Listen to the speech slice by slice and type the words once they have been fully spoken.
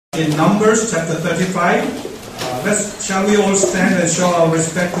In Numbers chapter 35, shall we all stand and show our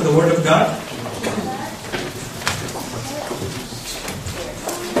respect to the Word of God?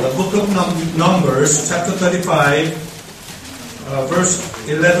 The book of Numbers chapter 35, verse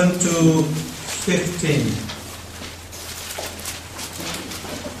 11 to 15.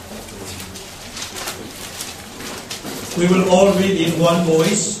 We will all read in one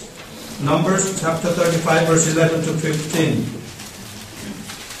voice. Numbers chapter 35, verse 11 to 15.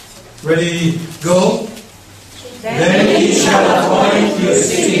 Ready, go. Then ye shall appoint your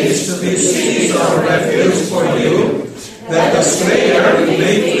cities to be cities of refuge for you, that the slayer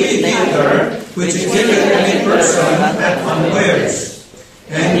may flee thither, which killeth any person that unawares.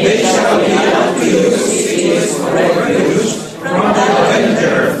 And they shall be unto you cities of refuge from the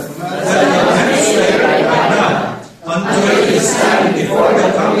avenger, that the manslayer might not, until he stand before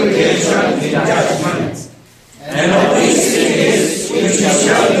the congregation in judgment. And of these cities, which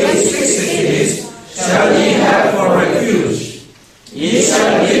shall be 6 cities, shall ye have for refuge. Ye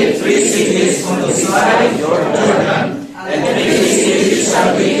shall give 3 cities on the side of Jordan, and 3 cities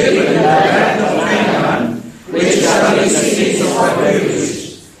shall be given in the land of Canaan, which shall be cities of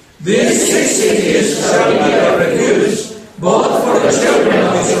refuge. These 6 cities shall be a refuge, both for the children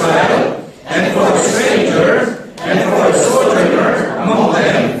of Israel, and for the stranger, and for the sojourner among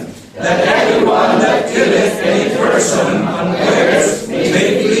them, that everyone that killeth any person unawares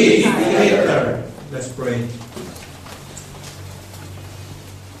may flee thither. Let's pray.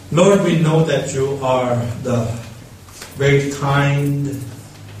 Lord, we know that you are the very kind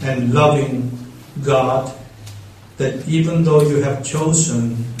and loving God, that even though you have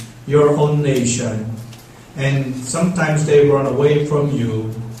chosen your own nation, and sometimes they run away from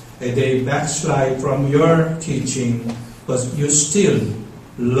you, and they backslide from your teaching, but you still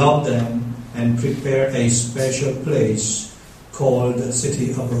love them and prepare a special place called the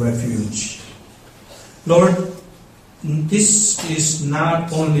City of Refuge. Lord, this is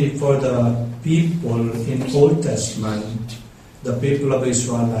not only for the people in Old Testament, the people of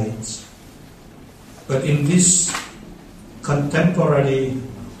Israelites, but in these contemporary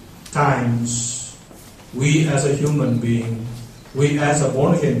times, we as a human being, we as a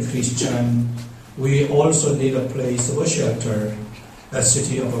born-again Christian, we also need a place of a shelter, a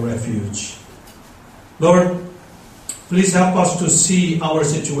city of a refuge. Lord, please help us to see our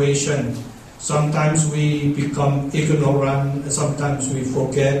situation. Sometimes we become ignorant, sometimes we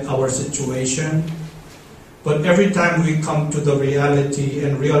forget our situation. But every time we come to the reality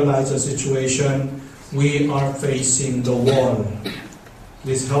and realize the situation, we are facing the wall.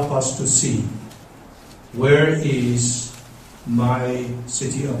 Please help us to see, where is my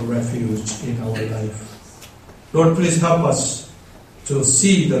city of refuge in our life? Lord, please help us to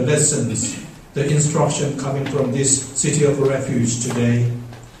see the lessons, the instruction coming from this city of refuge today.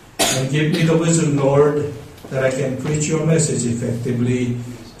 And give me the wisdom, Lord, that I can preach your message effectively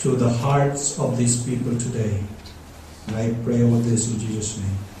to the hearts of these people today. And I pray all this in Jesus'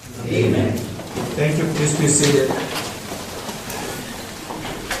 name. Amen. Thank you. Please be seated.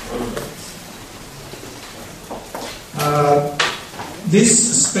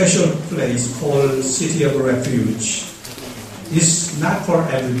 This special place called City of Refuge is not for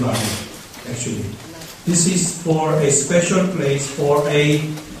everybody, actually. This is for a special place for a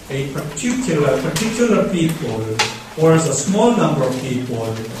particular people, or a small number of people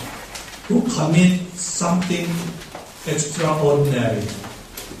who commit something extraordinary.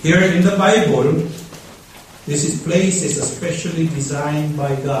 Here in the Bible, this place is especially designed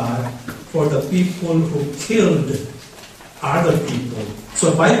by God for the people who killed other people. So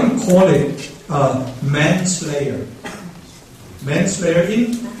the Bible call it manslayer. Manslayer,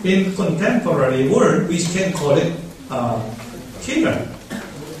 in contemporary word, we can call it killer,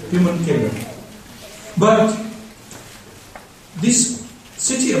 human killer. But this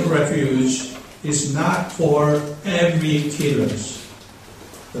city of refuge is not for every killers.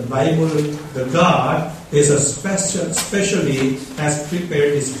 The Bible, the God, is especially has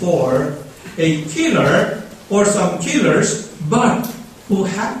prepared this for a killer or some killers, but who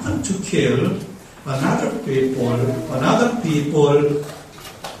happen to kill another people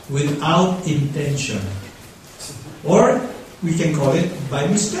without intention. Or we can call it by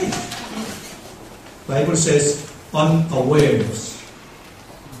mistake. Bible says unawares.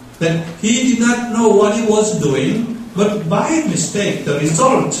 That he did not know what he was doing, but by mistake, the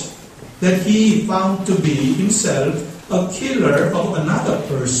result that he found to be himself a killer of another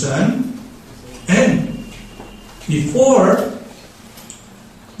person, and before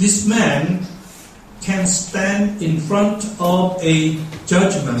this man can stand in front of a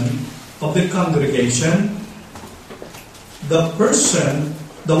judgment of the congregation, the person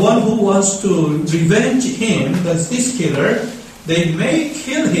the one who wants to revenge him, this killer, they may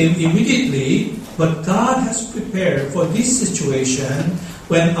kill him immediately, but God has prepared for this situation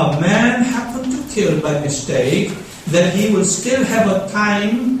when a man happened to kill by mistake, that he will still have a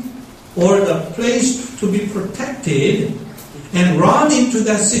time or a place to be protected and run into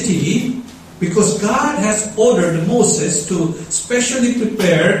that city, because God has ordered Moses to specially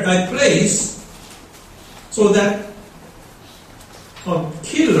prepare a place so that a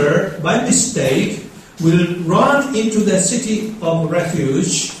killer by mistake will run into the city of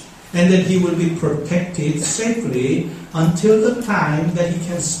refuge, and then he will be protected safely until the time that he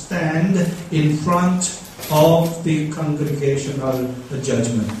can stand in front of the congregational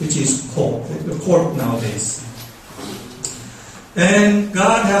judgment, which is the court nowadays. And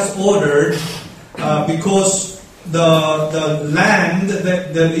God has ordered, because the land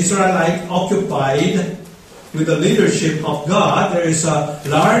that the Israelites occupied with the leadership of God, there is a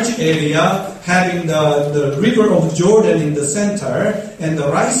large area having the river of Jordan in the center, and the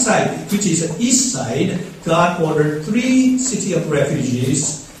right side, which is the east side, God ordered 3 cities of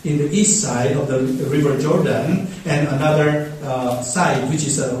refuges in the east side of the river Jordan, and another side, which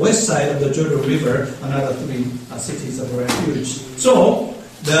is the west side of the Jordan River, another 3 cities of refuge. So,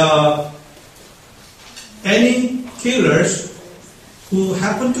 any killers who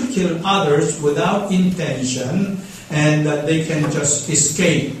happen to kill others without intention, and that they can just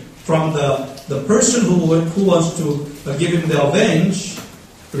escape from the person who wants to give him the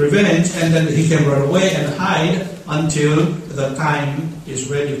revenge, and then he can run away and hide until the time is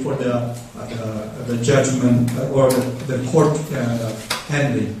ready for the judgment or the court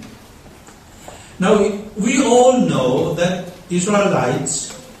handling. Now, we all know that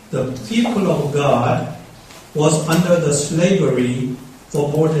Israelites, the people of God, was under the slavery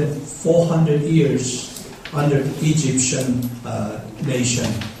for more than 400 years under the Egyptian nation.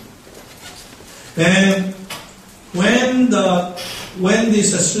 And when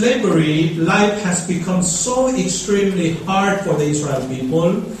this slavery life has become so extremely hard for the Israel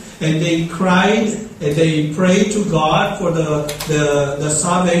people, and they cried and they prayed to God for the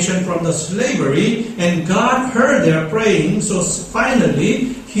salvation from the slavery, and God heard their praying, so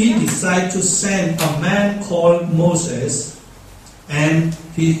finally He decided to send a man called Moses, and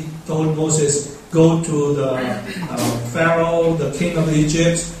He told Moses, go to the Pharaoh, the king of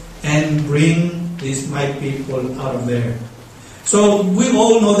Egypt, and bring my people out of there. So we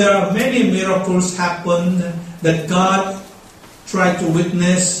all know there are many miracles happened that God tried to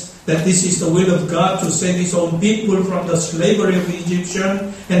witness, that this is the will of God to save His own people from the slavery of the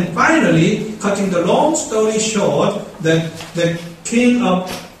Egyptian. And finally, cutting the long story short, that the king of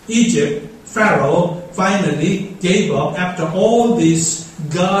Egypt, Pharaoh, finally gave up after all these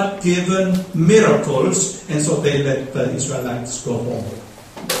God-given miracles, and so they let the Israelites go home.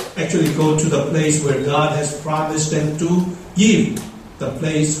 Actually go to the place where God has promised them to give, the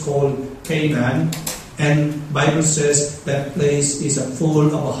place called Canaan. And Bible says that place is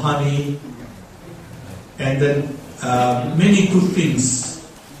full of honey, and then many good things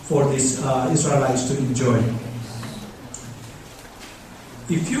for these Israelites to enjoy.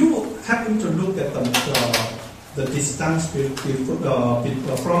 If you happen to look at the distance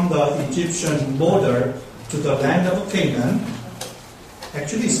from the Egyptian border to the land of Canaan,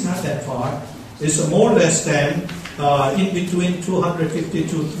 actually it's not that far. It's more or less than in between 250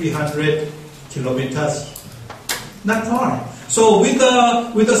 to 300 kilometers. Not far. So with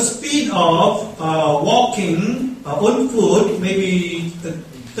the speed of walking on foot, maybe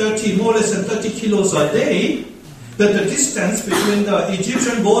more or less than 30 kilos a day, that the distance between the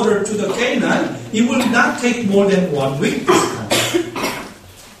Egyptian border to the Canaan, it will not take more than 1 week.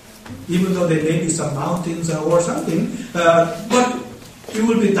 Even though there may be some mountains or something, but it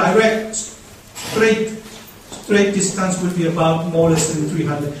will be direct, straight distance will be about less than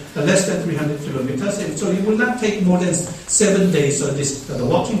 300 kilometers, and so it will not take more than 7 days the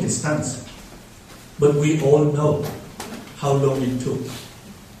walking distance. But we all know how long it took.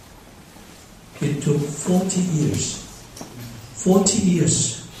 It took 40 years. 40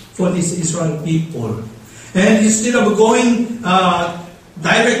 years for these Israel people. And instead of going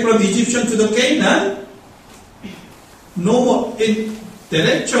direct from Egyptian to the Canaan, no more.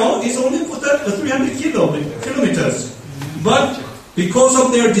 Derecho is only for 300 kilometers. But because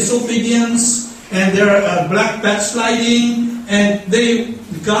of their disobedience and their backsliding, and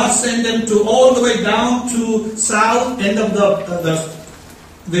God sent them to all the way down to south end of the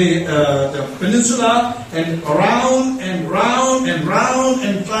peninsula, and around and round and round,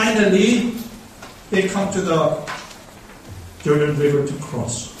 and finally they come to the Jordan River to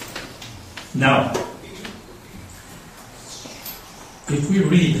cross. Now, if we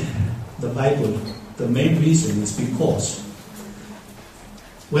read the Bible, the main reason is because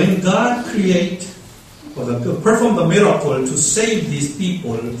when God performed the miracle to save these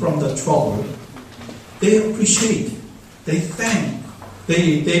people from the trouble, they appreciate, they thank,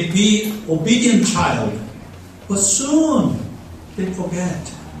 they be obedient child. But soon they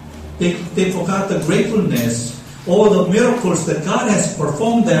forget. They forgot the gratefulness, all the miracles that God has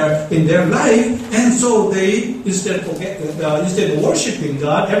performed there in their life, and so they instead of worshiping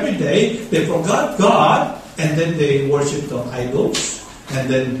God every day, they forgot God, and then they worship the idols, and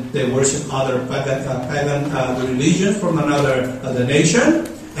then they worship other pagan religions from another nation,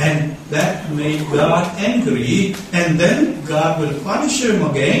 and that made God angry, and then God will punish them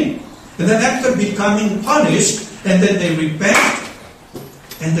again, and then after becoming punished, and then they repent,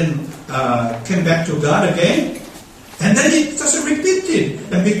 and then came back to God again. And then it just repeated.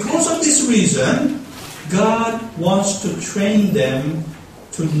 And because of this reason, God wants to train them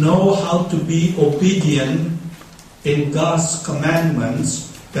to know how to be obedient in God's commandments.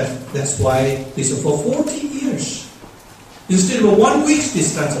 That's why this is for 40 years. Instead of 1 week's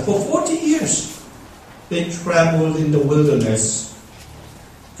distance, for 40 years, they traveled in the wilderness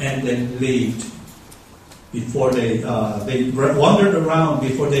and then lived. Before they wandered around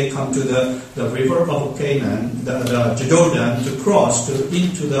before they come to the river of Canaan, the Jordan, to cross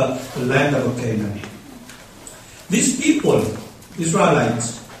into the land of Canaan. These people,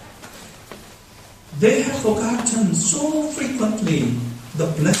 Israelites, they have forgotten so frequently the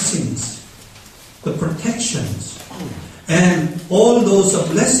blessings, the protections, and all those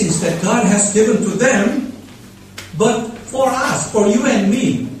blessings that God has given to them. But for us, for you and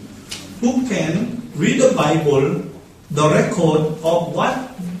me, who can read the Bible, the record of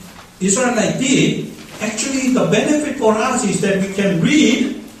what Israelites did, actually the benefit for us is that we can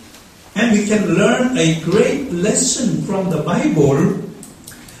read and we can learn a great lesson from the Bible,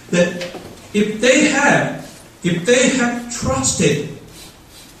 that if they have trusted,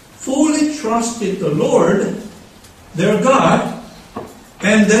 fully trusted the Lord, their God,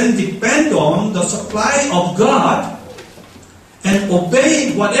 and then depend on the supply of God, and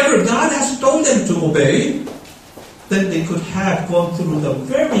obey whatever God has told them to obey, then they could have gone through the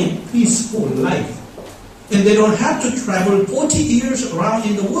very peaceful life. And they don't have to travel 40 years around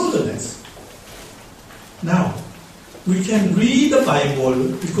in the wilderness. Now, we can read the Bible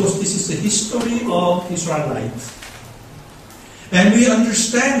because this is the history of Israelites. And we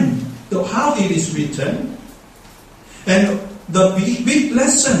understand how it is written. And the big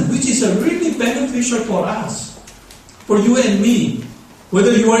lesson, which is really beneficial for us, for you and me,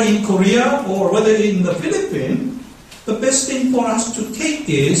 whether you are in Korea or whether in the Philippines, the best thing for us to take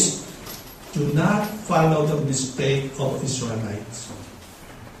is do not follow the mistake of Israelites.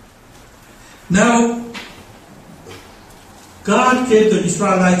 Now, God gave the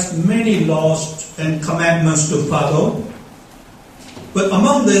Israelites many laws and commandments to follow. But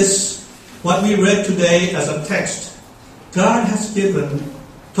among this, what we read today as a text, God has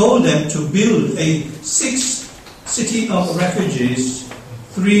told them to build 6 Cities of Refuges,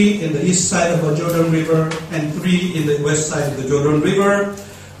 3 in the east side of the Jordan River and 3 in the west side of the Jordan River,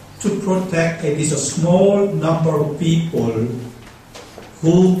 to protect at least a small number of people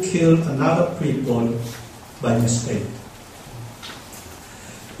who kill another people by mistake.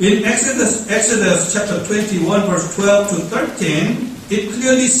 In Exodus chapter 21, verse 12 to 13, it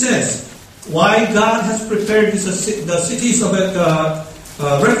clearly says why God has prepared the cities of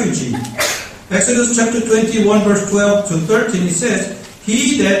refuge. Exodus chapter 21, verse 12 to 13, it says,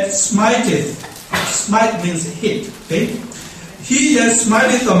 He that smiteth, smite means hit, okay? He that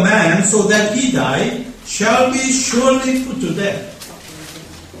smiteth a man so that he die, shall be surely put to death.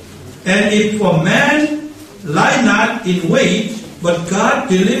 And if a man lie not in wait, but God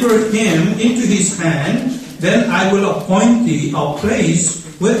deliver him into his hand, then I will appoint thee a place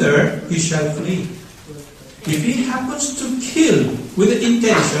whither he shall flee. If he happens to kill with the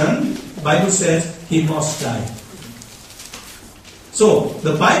intention, the Bible says he must die. So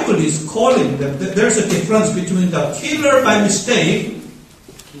the Bible is calling that there's a difference between the killer by mistake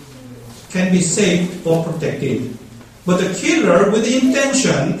can be saved or protected, but the killer with the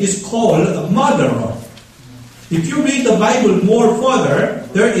intention is called a murderer. If you read the Bible more further,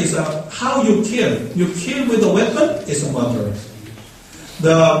 there is how you kill. You kill with a weapon, is a murderer.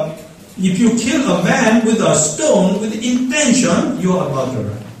 If you kill a man with a stone with intention, you are a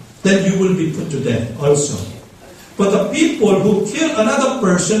murderer. Then you will be put to death also. But the people who kill another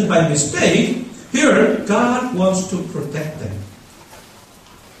person by mistake, here God wants to protect them.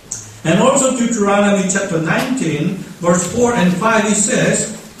 And also Deuteronomy chapter 19, verse 4 and 5, it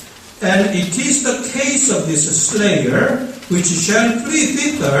says, And it is the case of this slayer which shall flee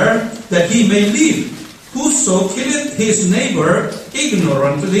thither, that he may live. Whoso killeth his neighbor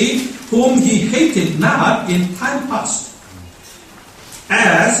ignorantly, whom he hated not in time past.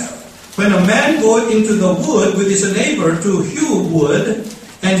 As when a man goeth into the wood with his neighbor to hew wood,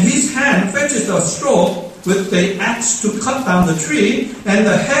 and his hand fetches a stroke with the axe to cut down the tree, and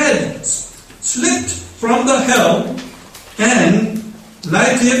the head slipped from the helm, and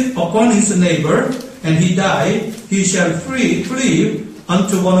lighteth upon his neighbor, and he died, he shall flee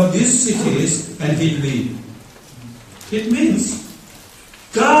unto one of these cities, and he live. It means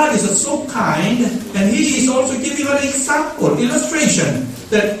God is so kind, and He is also giving an example, illustration,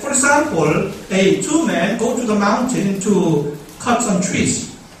 that, for example, two men go to the mountain to cut some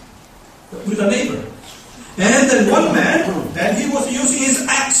trees with a neighbor. And then one man, and he was using his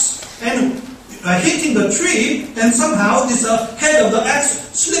axe and hitting the tree, and somehow this head of the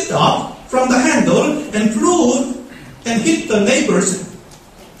axe slipped off from the handle and flew and hit the neighbors,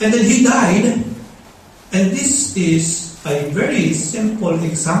 and then he died. And this is a very simple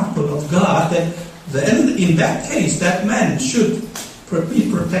example of God, that in that case, that man should be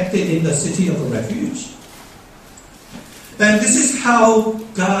protected in the city of refuge. And this is how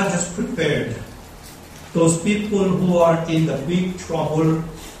God has prepared those people who are in the big trouble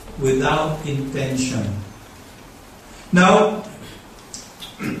without intention. Now,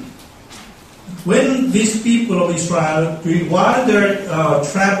 when these people of Israel, while they're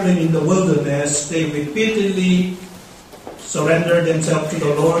traveling in the wilderness, they repeatedly surrender themselves to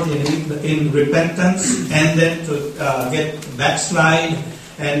the Lord in repentance, and then to get backslide,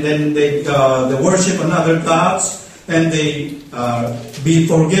 and then they worship another gods, and they be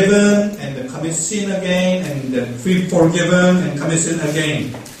forgiven, and they commit sin again, and then be forgiven and commit sin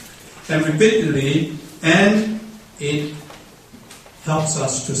again, and repeatedly, and it helps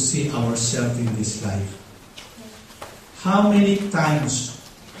us to see ourselves in this life. How many times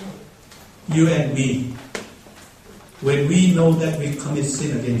you and me, when we know that we commit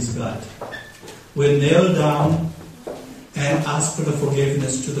sin against God, we kneel down and ask for the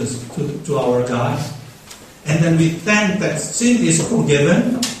forgiveness to our God, and then we thank that sin is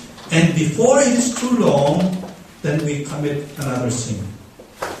forgiven, and before it is too long, then we commit another sin.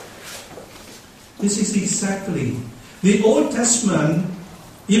 This is exactly the Old Testament.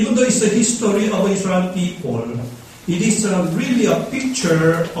 Even though it's a history of Israel people, it is really a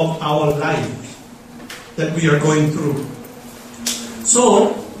picture of our life that we are going through.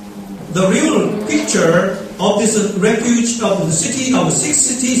 So, the real picture of this refuge, of the city, of 6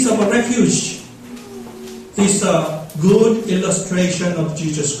 cities of a refuge, is a good illustration of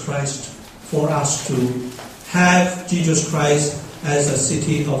Jesus Christ, for us to have Jesus Christ as a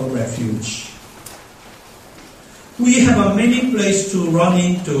city of a refuge. We have a many places to run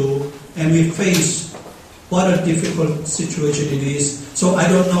into, and we face what a difficult situation it is. So I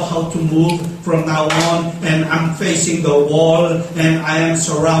don't know how to move from now on, and I'm facing the wall, and I am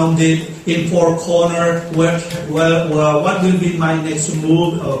surrounded in 4 corners. What will be my next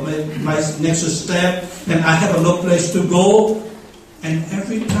move, my next step? And I have no place to go. And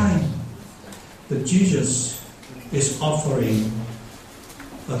every time that Jesus is offering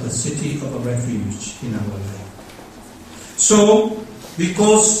the city of a refuge in our life. So,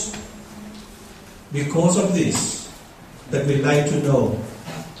 because of this, that we like to know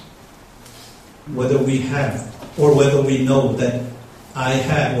whether we have, or whether we know that I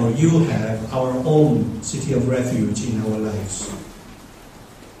have or you have our own city of refuge in our lives.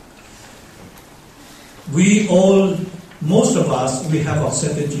 We all, most of us, we have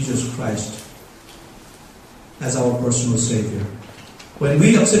accepted Jesus Christ as our personal Savior. When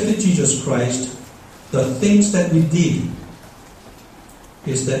we accepted Jesus Christ, the things that we did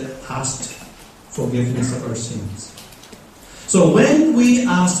is that asked forgiveness of our sins. So when we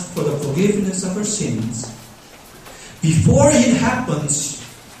ask for the forgiveness of our sins, before it happens,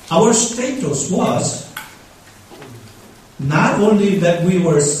 our status was not only that we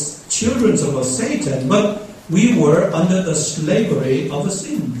were children of Satan, but we were under the slavery of the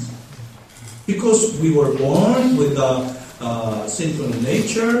sins. Because we were born with a sinful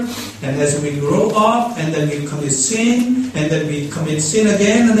nature, and as we grow up, and then we commit sin, and then we commit sin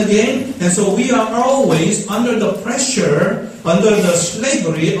again and again, and so we are always under the pressure, under the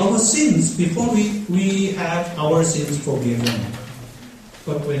slavery of the sins before we have our sins forgiven.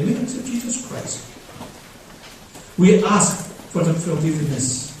 But when we accept Jesus Christ, we ask for the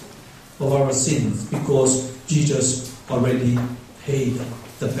forgiveness of our sins because Jesus already paid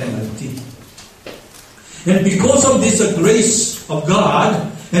the penalty. And because of this grace of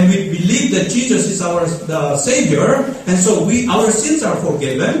God, and we believe that Jesus is the Savior, and so our sins are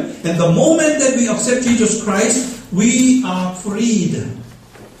forgiven, and the moment that we accept Jesus Christ, we are freed.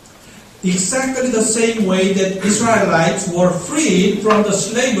 Exactly the same way that Israelites were freed from the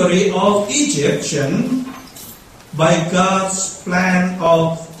slavery of Egyptian by God's plan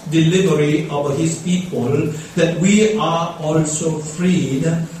of delivery of His people, that we are also freed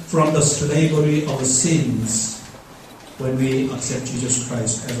from the slavery of sins when we accept Jesus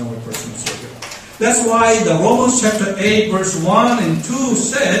Christ as our personal Savior. That's why the Romans chapter 8 verse 1 and 2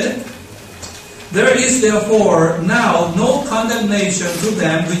 said, "There is therefore now no condemnation to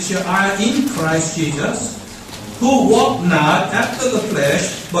them which are in Christ Jesus, who walk not after the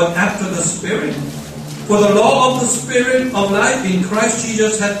flesh, but after the Spirit. For the law of the Spirit of life in Christ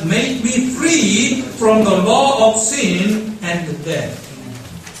Jesus hath made me free from the law of sin and death."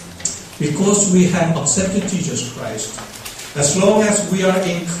 Because we have accepted Jesus Christ, as long as we are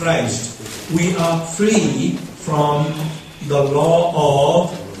in Christ, we are free from the law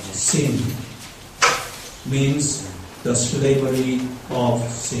of sin. Means the slavery of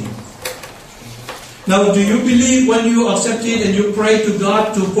sin. Now, do you believe when you accept it and you pray to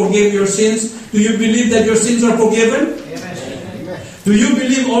God to forgive your sins, do you believe that your sins are forgiven? Amen. Do you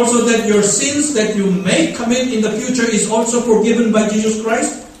believe also that your sins that you may commit in the future is also forgiven by Jesus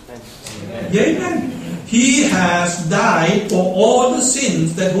Christ? Amen. He has died for all the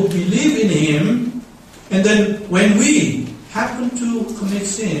sins that who believe in Him. And then when we happen to commit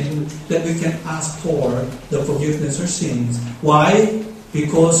sin, that we can ask for the forgiveness of sins. Why?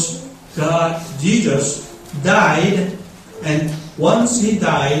 Because Jesus died, and once He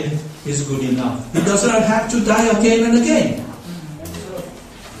died is good enough. He does not have to die again and again.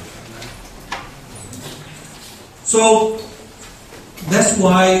 So that's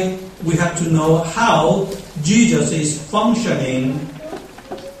why we have to know how Jesus is functioning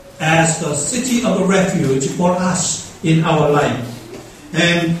as the city of refuge for us in our life.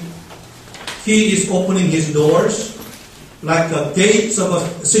 And He is opening His doors like the gates of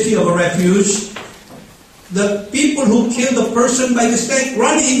a city of refuge. The people who kill the person by mistake,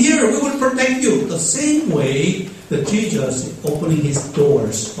 run in here, we will protect you. The same way that Jesus is opening His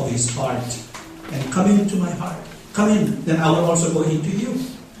doors of His heart and come into my heart. Come in, then I will also go into you.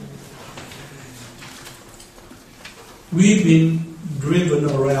 We've been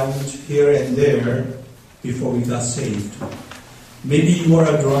driven around here and there before we got saved. Maybe you are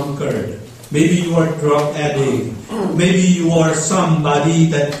a drunkard. Maybe you are a drug addict. Maybe you are somebody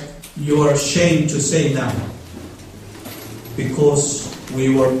that you are ashamed to say now. Because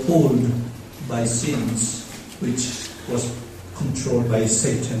we were pulled by sins, which was controlled by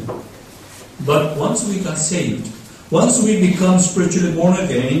Satan. But once we got saved, once we become spiritually born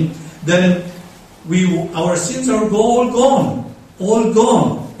again, then our sins are all gone. All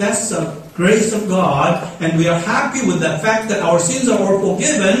gone. That's the grace of God, and we are happy with the fact that our sins are all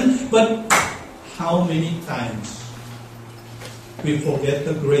forgiven. But how many times we forget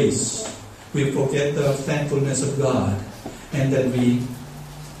the grace, we forget the thankfulness of God, and then we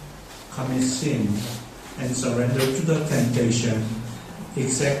commit sin and surrender to the temptation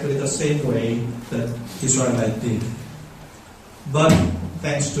exactly the same way that Israelite did. But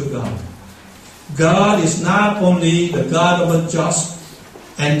thanks to God. God is not only the God of a just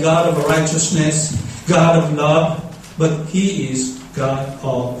and God of righteousness, God of love, but He is God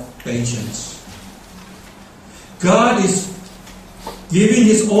of patience. God is giving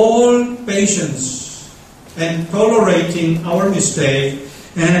His all patience and tolerating our mistake,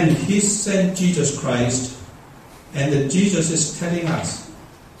 and He sent Jesus Christ, and that Jesus is telling us.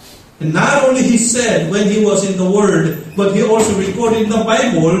 And not only He said when He was in the Word, but He also recorded in the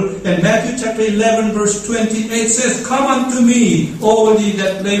Bible. And Matthew chapter 11 verse 28 says, "Come unto me, all ye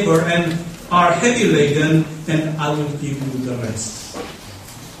that labor and are heavy laden, and I will give you the rest."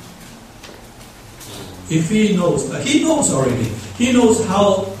 If He knows already. He knows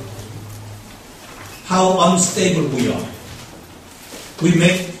how unstable we are. We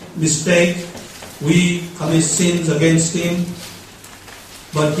make mistakes. We commit sins against Him.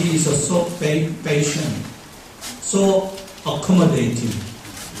 But He is so patient, so accommodating.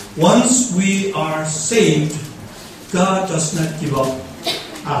 Once we are saved, God does not give up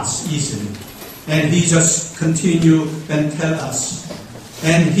us easily. And He just continue and tell us.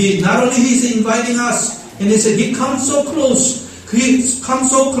 And He not only He's inviting us, and He said He comes so close. He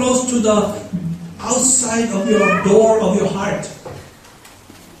comes so close to the outside of your door of your heart.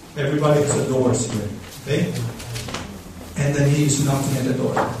 Everybody has a door here. Okay? And then He is knocking at the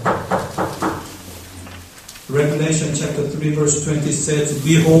door. Revelation chapter 3 verse 20 says,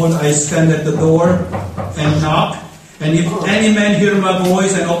 "Behold, I stand at the door and knock. And if any man hear my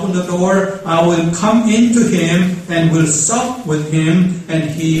voice and open the door, I will come into him and will sup with him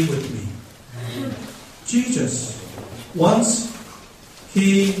and he with me." Jesus Once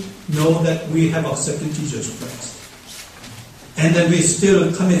he know that we have accepted Jesus Christ, and then we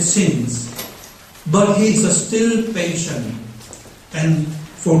still commit sins, but he is still patient and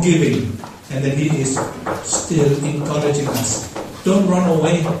forgiving, and then he is still encouraging us. Don't run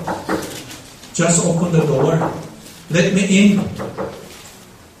away. Just open the door. Let me in.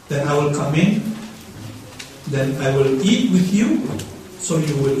 Then I will come in. Then I will eat with you, so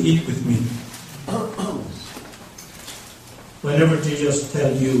you will eat with me. Whenever Jesus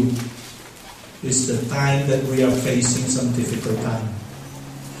tells you it's the time that we are facing some difficult time,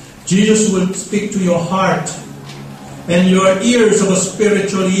 Jesus will speak to your heart and your ears of a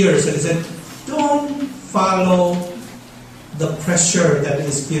spiritual ears and said, don't follow the pressure that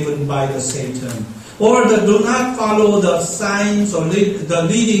is given by the Satan, or do not follow the signs or the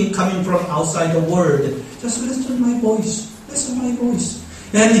leading coming from outside the word. Just listen to my voice. Listen to my voice.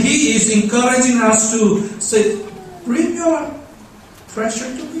 And he is encouraging us to say, bring your pressure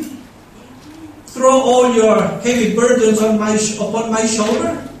to me. Throw all your heavy burdens upon my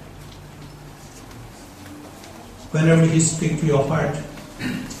shoulder. Whenever he speaks to your heart,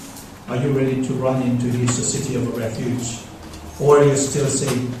 are you ready to run into his city of refuge? Or you still say,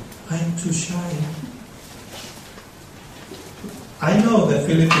 I'm too shy. I know that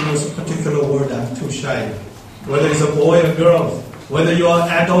Filipinos a particular word, I'm too shy. Whether it's a boy or girl, whether you are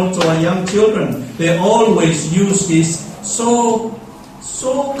adults or young children, they always use this so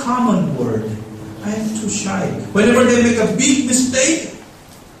common word. I am too shy. Whenever they make a big mistake,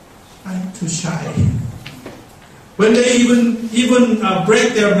 I'm too shy. When they even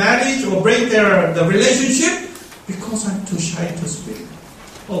break their marriage or break the relationship, because I'm too shy to speak.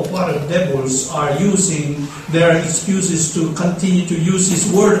 Oh, what the devils are using their excuses to continue to use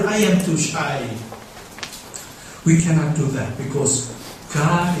this word, I am too shy. We cannot do that because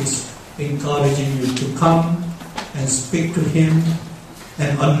God is encouraging you to come and speak to Him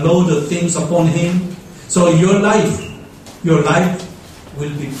and unload the things upon Him. So your life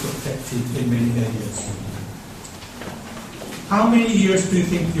will be protected in many areas. How many years do you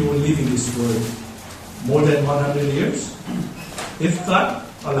think you will live in this world? More than 100 years? If God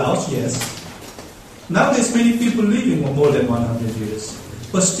allows, yes. Nowadays many people living for more than 100 years.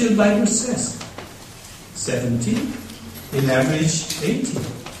 But still Bible says 70, in average 80.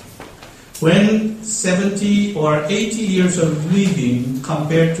 When 70 or 80 years of living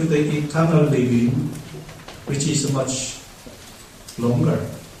compared to the eternal living, which is much longer,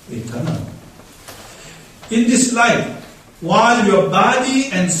 eternal. In this life, while your body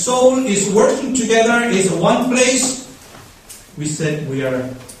and soul is working together, is one place, we said we are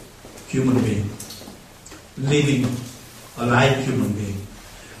human being, living, alive human being.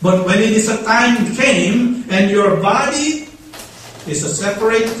 But when it is a time came and your body is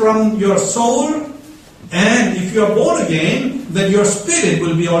separate from your soul, and if you are born again, then your spirit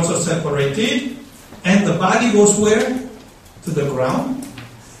will be also separated, and the body goes where? To the ground.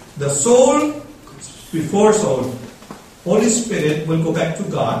 The soul, before soul, Holy Spirit will go back to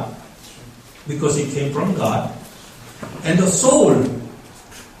God because it came from God. And the soul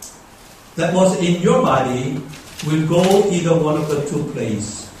that was in your body will go either one of the two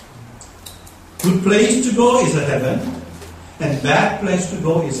places. Good place to go is a heaven, and bad place to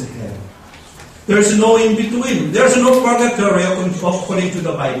go is a hell. There is no in between. There is no purgatory according to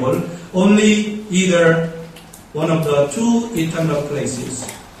the Bible. Only either one of the two eternal places.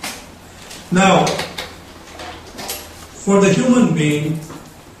 Now, for the human being,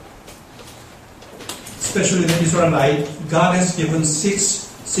 especially the Israelite, God has given 6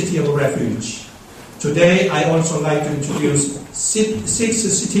 cities of refuge. Today, I also like to introduce 6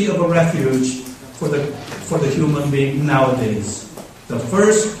 cities of refuge for the human being nowadays. The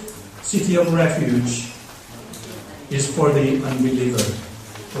first city of refuge is for the unbeliever,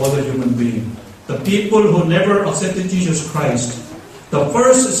 or the human being. The people who never accepted Jesus Christ. The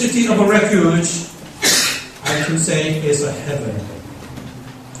first city of refuge, I can say, is a heaven.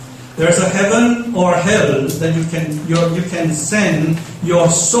 There's a heaven or hell that you can send your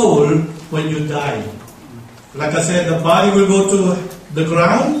soul when you die. Like I said, the body will go to the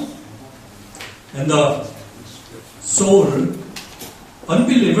ground, and the soul,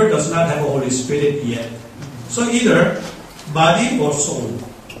 unbeliever does not have a Holy Spirit yet. So either body or soul.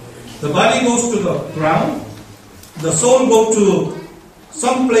 The body goes to the ground, the soul goes to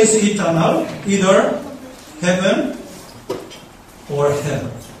some place eternal, either heaven or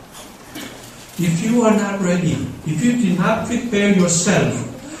hell. If you are not ready, if you did not prepare yourself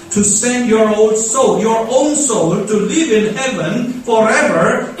to send your own soul to live in heaven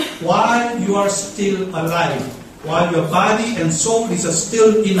forever while you are still alive, while your body and soul is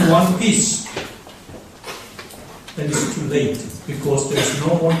still in one piece, then it's too late because there's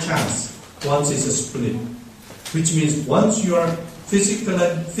no more chance once it's a split. Which means once you are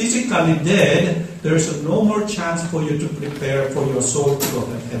physically dead, there's no more chance for you to prepare for your soul to go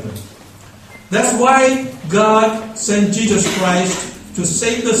to heaven. That's why God sent Jesus Christ to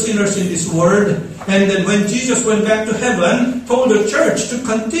save the sinners in this world. And then when Jesus went back to heaven, told the church to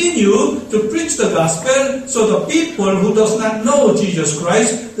continue to preach the gospel, so the people who does not know Jesus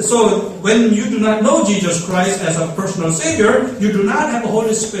Christ, so when you do not know Jesus Christ as a personal Savior, you do not have a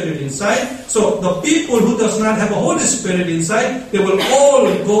Holy Spirit inside. So the people who does not have a Holy Spirit inside, they will all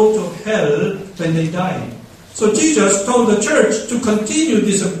go to hell when they die. So Jesus told the church to continue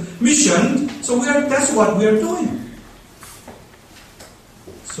this mission. So that's what we are doing.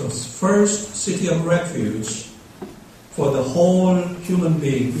 So first city of refuge for the whole human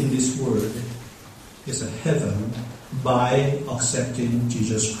being in this world is a heaven by accepting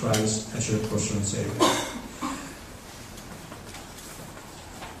Jesus Christ as your personal Savior.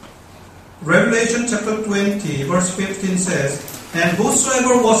 Revelation chapter 20 verse 15 says, "And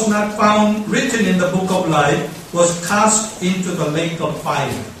whosoever was not found written in the book of life was cast into the lake of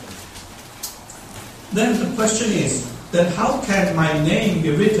fire." Then the question is, then how can my name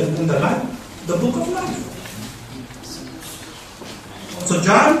be written in the book of life? So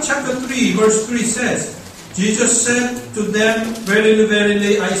John chapter 3 verse 3 says, Jesus said to them, "Verily,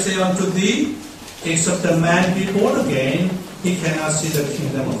 verily, I say unto thee, except a man be born again, he cannot see the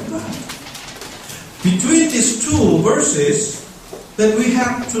kingdom of God." Between these two verses, that we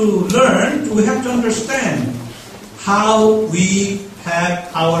have to learn, we have to understand how we have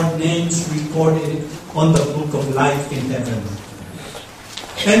our names recorded on the book of life in heaven.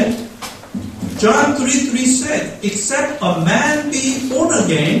 And John 3:3 said, "Except a man be born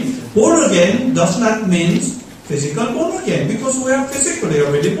again does not mean physical born again, because we are physically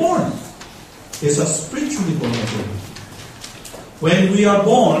already born. It's a spiritually born again. When we are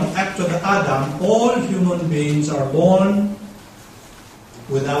born after the Adam, all human beings are born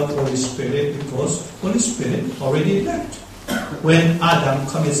without Holy Spirit, because Holy Spirit already left when Adam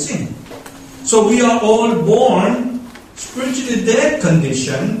committed sin. So we are all born spiritually dead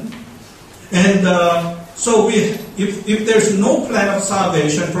condition, and so if there's no plan of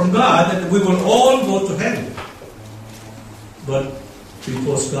salvation from God, then we will all go to hell. But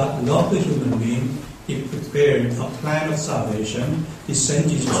because God loved the human being, He prepared a plan of salvation. He sent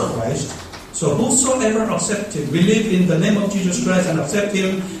Jesus Christ. So whosoever believe in the name of Jesus Christ and accept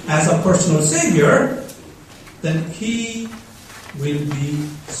Him as a personal Savior, then he will be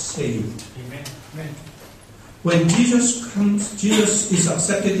saved. Amen. When Jesus comes, Jesus is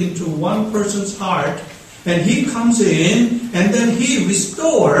accepted into one person's heart, and He comes in, and then He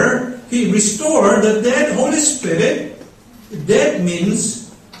restore the dead Holy Spirit. Dead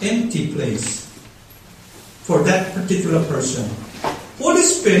means empty place for that particular person. Holy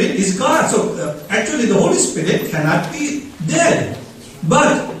Spirit is God, so actually the Holy Spirit cannot be dead.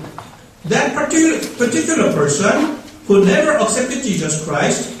 But that particular person who never accepted Jesus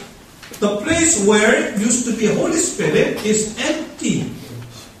Christ, the place where it used to be Holy Spirit is empty.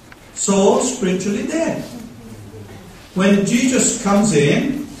 So spiritually dead. When Jesus comes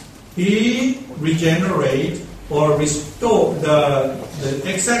in, He regenerate or restore. The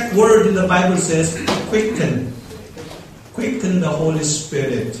exact word in the Bible says quicken. Quicken the Holy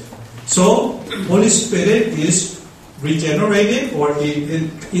Spirit. So Holy Spirit is regenerated or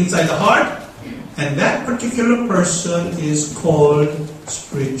inside the heart, and that particular person is called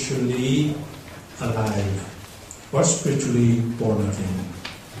spiritually alive or spiritually born again.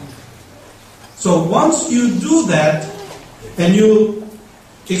 So once you do that and you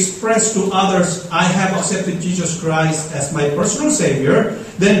express to others, "I have accepted Jesus Christ as my personal Savior,"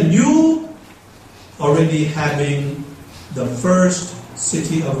 then you already having the first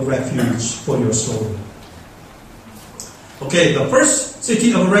city of refuge for your soul. Okay, the first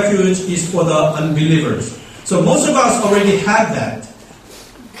city of refuge is for the unbelievers. So most of us already have that.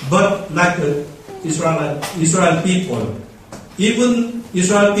 But like the Israel people, even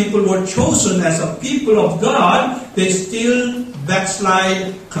Israel people were chosen as a people of God, they still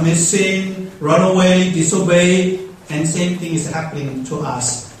backslide, commit sin, run away, disobey, and same thing is happening to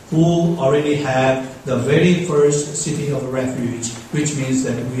us who already have the very first city of refuge, which means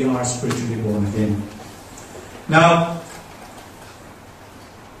that we are spiritually born again. Now,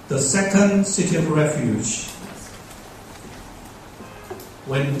 the second city of refuge,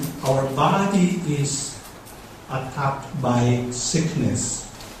 when our body is attacked by sickness,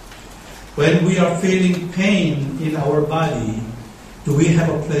 when we are feeling pain in our body, do we have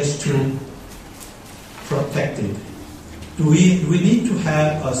a place to protect it? Do we need to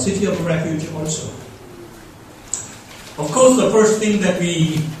have a city of refuge also? Of course, the first thing that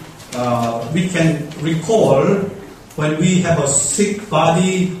we can recall when we have a sick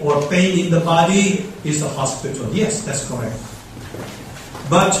body or pain in the body is a hospital. Yes, that's correct.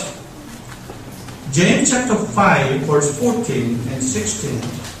 But James chapter 5, verse 14 and 16,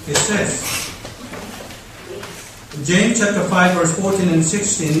 it says, James chapter 5, verse 14 and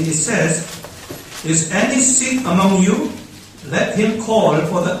 16, it says, "Is any sick among you? Let him call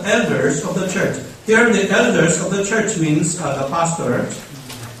for the elders of the church." Here the elders of the church means the pastors.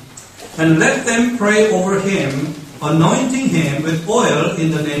 "And let them pray over him, anointing him with oil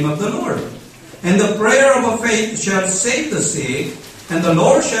in the name of the Lord. And the prayer of a faith shall save the sick, and the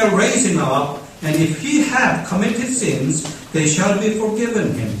Lord shall raise him up. And if he have committed sins, they shall be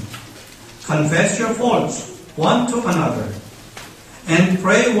forgiven him. Confess your faults one to another, and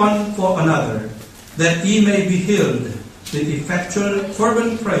pray one for another, that ye may be healed. The effectual,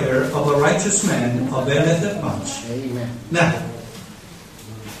 fervent prayer of a righteous man availeth much." Amen. Now,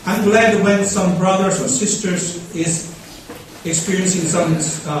 I'm glad when some brothers or sisters is experiencing some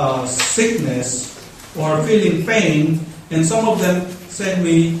sickness or feeling pain, and some of them send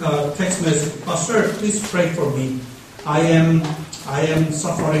me a text message, "Pastor, please pray for me. I am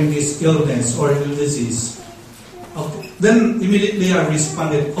suffering this illness or disease." Okay. Then immediately I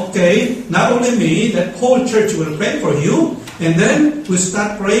responded, "Okay, not only me, that whole church will pray for you." And then we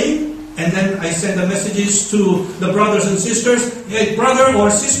start praying, and then I send the messages to the brothers and sisters. "Hey, brother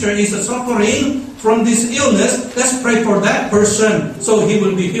or sister is suffering from this illness. Let's pray for that person so he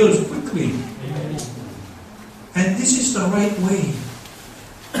will be healed quickly." And this is the right way.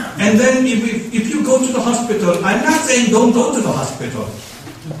 And then if you go to the hospital, I'm not saying don't go to the hospital.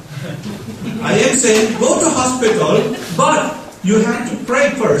 I am saying go to hospital, but you have to pray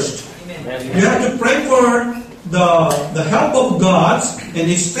first. Amen. You have to pray for the help of God, an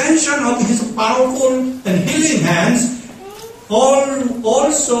extension of His powerful and healing hands,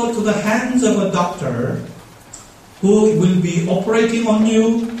 also to the hands of a doctor who will be operating on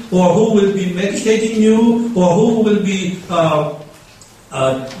you, or who will be medicating you, or who will be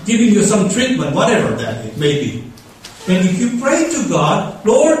giving you some treatment, whatever that it may be. And if you pray to God,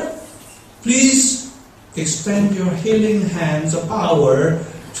 "Lord, please extend your healing hands of power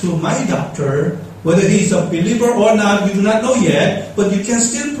to my doctor," whether he's a believer or not, we do not know yet, but you can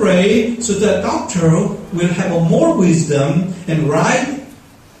still pray so that doctor will have a more wisdom and right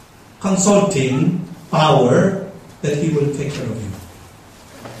consulting power that he will take care of you.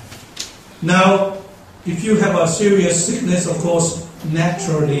 Now, if you have a serious sickness, of course,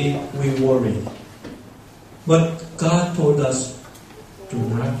 naturally we worry. But God told us, do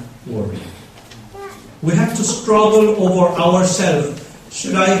not worry. We have to struggle over ourselves.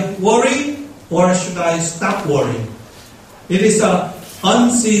 Should I worry or should I stop worrying? It is an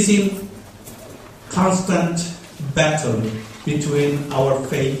unceasing, constant battle between our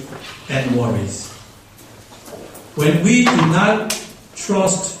faith and worries. When we do not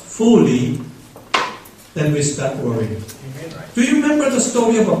trust fully, then we start worrying. Do you remember the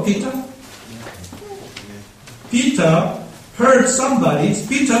story about Peter? Peter heard somebody,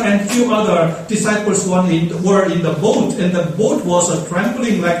 Peter and few other disciples were in the boat, and the boat was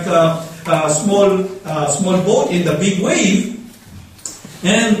trembling like a small boat in the big wave.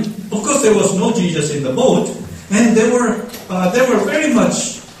 And of course there was no Jesus in the boat, and they were very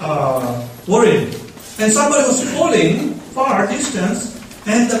much worried. And somebody was falling far distance,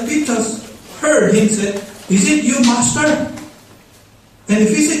 and Peter heard him say, "Is it you, Master? And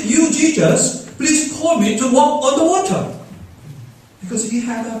if is it you, Jesus, please call me to walk on the water." Because he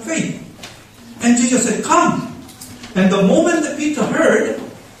had a faith. And Jesus said, "Come." And the moment that Peter heard,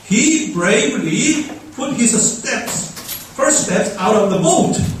 he bravely put his first steps out of the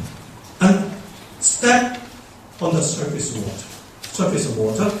boat and stepped on the surface of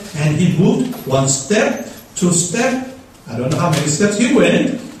water, and he moved one step, two steps, I don't know how many steps he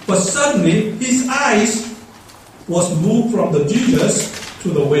went, but suddenly his eyes was moved from the Jesus to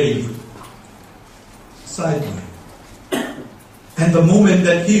the wave, sideways. And the moment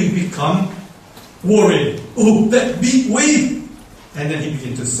that he become worried, oh, that big wave, and then he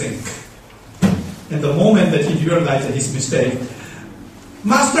began to sink. And the moment that he realized his mistake,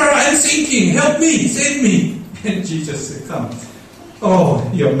 "Master, I am sinking, help me, save me." And Jesus said, "Come. Oh,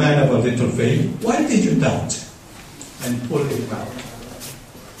 you're a man of a little faith. Why did you doubt?" And pull him out.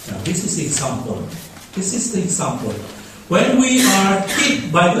 Now, this is the example. This is the example. When we are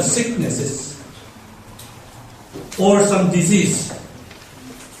hit by the sicknesses or some disease,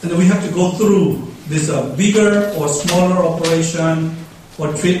 and we have to go through this bigger or smaller operation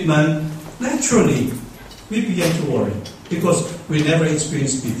or treatment, naturally we begin to worry because we never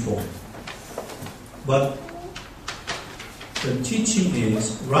experienced before. But the teaching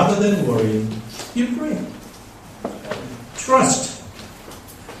is, rather than worry, you pray. Trust.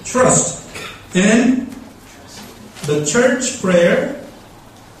 And the church prayer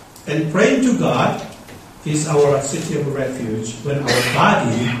and praying to God is our city of refuge when our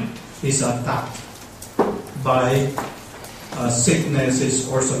body is attacked by sicknesses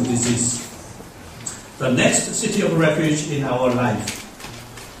or some disease. The next city of refuge in our life,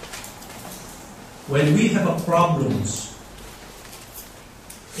 when we have problems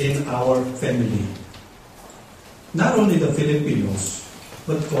in our family, not only the Filipinos,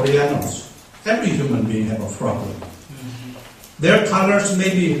 but Koreanos, every human being have a problem. Their colors may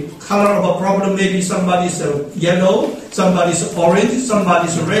be, color of a problem may be somebody's yellow, somebody's orange,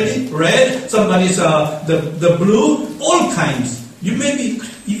 somebody's red, somebody's the blue, all kinds. You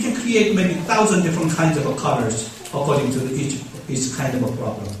can create maybe 1,000 different kinds of colors according to each kind of a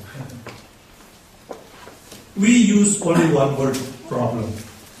problem. We use only one word, problem.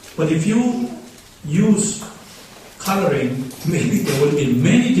 But if you use coloring, maybe there will be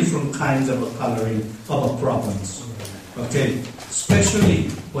many different kinds of a coloring of a problems. Okay, especially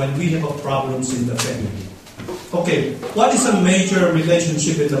when we have a problems in the family. Okay, what is a major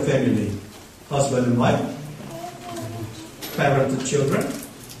relationship in the family? Husband and wife, parent and children,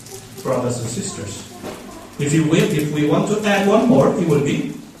 brothers and sisters. If we want to add one more, it will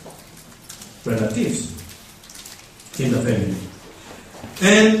be relatives in the family.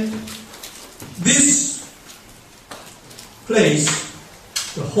 And this place,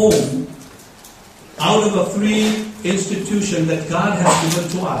 the home, out of the three institutions that God has given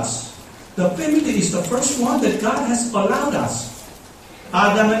to us, the family is the first one that God has allowed us.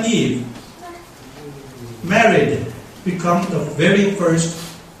 Adam and Eve, married, become the very first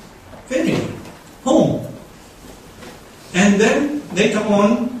family, home. And then later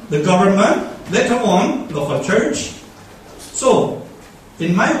on, the government, later on, local church. So,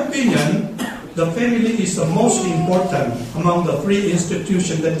 in my opinion, the family is the most important among the three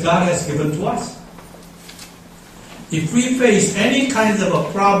institutions that God has given to us. If we face any kinds of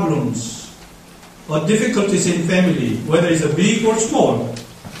problems or difficulties in family, whether it's a big or small,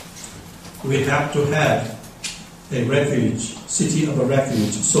 we have to have a refuge, city of a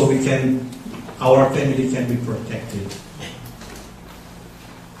refuge, so our family can be protected.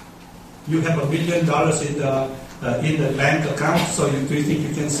 You have $1 million in the bank account, so do you think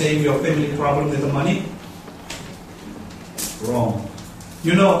you can save your family problem with the money? Wrong.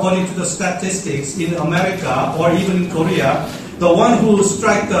 You know, according to the statistics in America or even in Korea, the one who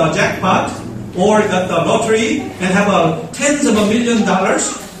strike the jackpot or got the lottery and have tens of $1 million,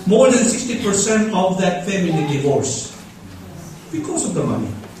 more than 60% of that family divorce because of the money.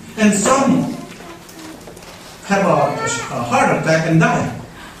 And some have a heart attack and die.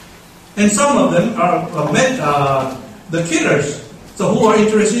 And some of them are the killers, so who are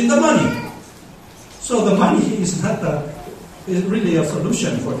interested in the money. So the money is not is really a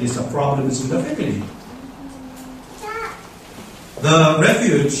solution for these problems in the family. The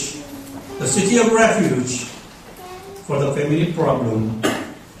refuge, the city of refuge for the family problem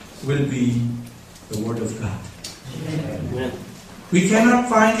will be the Word of God. Amen. We cannot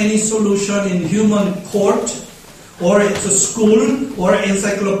find any solution in human court or at a school or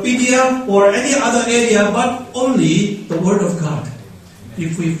encyclopedia or any other area, but only the Word of God.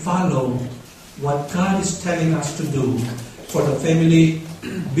 If we follow what God is telling us to do for the family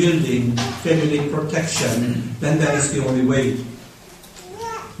building, family protection, then that is the only way.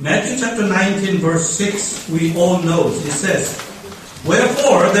 Matthew chapter 19 verse 6, we all know. It says,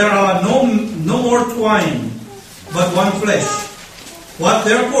 "Wherefore there are no more twine, but one flesh. What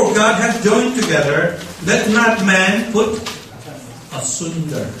therefore God hath joined together, let not man put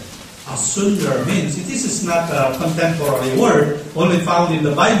asunder." Asunder means, this is not a contemporary word, only found in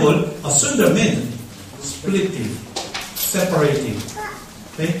the Bible. Asunder means splitting, separating.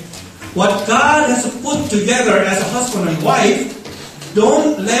 Okay? What God has put together as a husband and wife,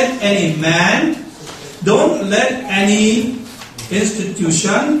 don't let any man, don't let any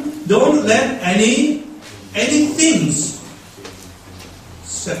institution, don't let any things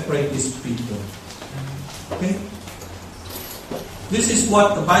separate these people. Okay? This is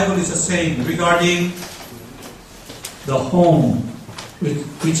what the Bible is saying regarding the home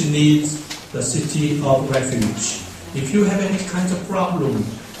which needs the city of refuge. If you have any kinds of problem,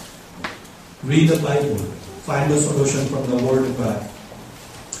 read the Bible. Find the solution from the Word of God.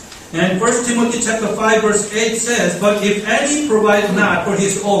 And 1 Timothy chapter 5 verse 8 says, "But if any provide not for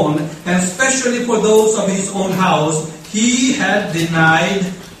his own, and especially for those of his own house, he had denied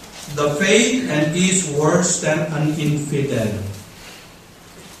the faith and is worse than an infidel."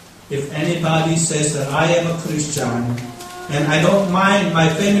 If anybody says that I am a Christian And I don't mind my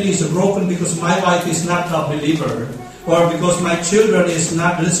family is broken because my wife is not a believer, or because my children is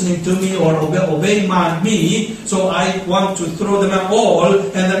not listening to me or obeying me. So I want to throw them all,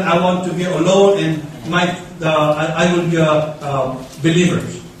 and then I want to be alone, and I will be a believer.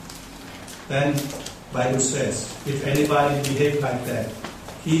 Then Bible says, if anybody behave like that,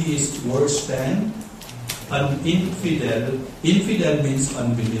 he is worse than an infidel. Infidel means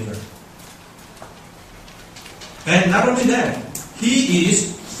unbeliever. And not only that, he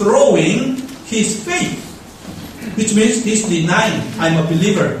is throwing his faith, which means he's denying I'm a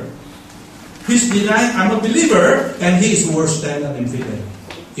believer. He's denying I'm a believer, and he is worse than an infidel.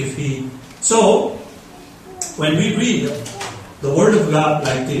 So, when we read the Word of God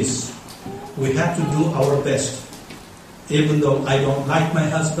like this, we have to do our best. Even though I don't like my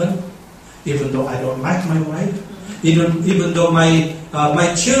husband, even though I don't like my wife, even though my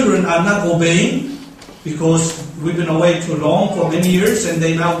children are not obeying, because we've been away too long for many years, and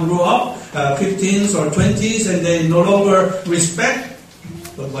they now grew up, 15s or 20s, and they no longer respect.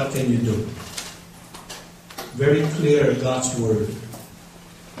 But what can you do? Very clear God's word.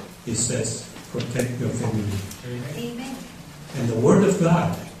 It says, protect your family. Amen. And the word of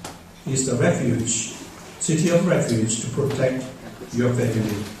God is the refuge, city of refuge, to protect your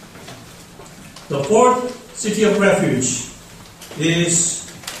family. The fourth city of refuge is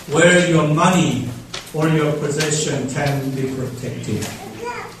where your money or your possession can be protected.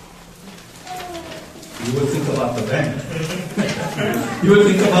 You will think about the bank. You will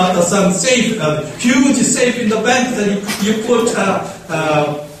think about some safe, huge safe in the bank that you put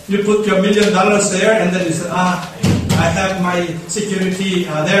your $1 million there, and then you say, I have my security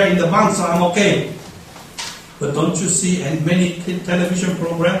there in the bank, so I'm okay. But don't you see many television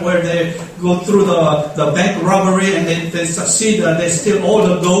programs where they go through the bank robbery and they succeed and they steal all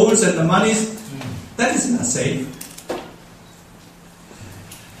the golds and the monies? That is not safe.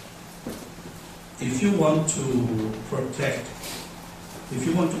 If you want to protect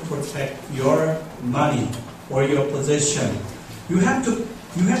your money or your possession, you have to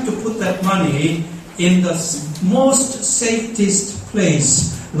put that money in the most safest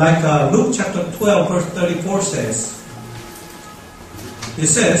place. Like Luke chapter 12 verse 34 says. It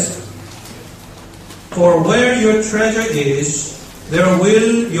says, for where your treasure is, there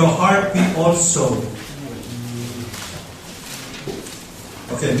will your heart be also.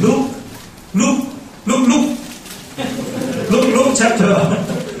 Okay, Luke chapter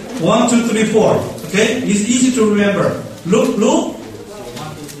 1, 2, 3, 4. Okay, it's easy to remember. Luke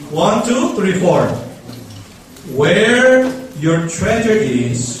 1, 2, 3, 4. Where your treasure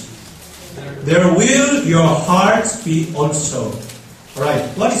is, there will your hearts be also. Alright,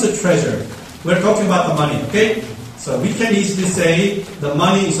 what is a treasure? We're talking about the money, okay? So we can easily say the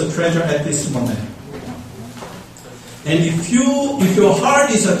money is a treasure at this moment. And if your heart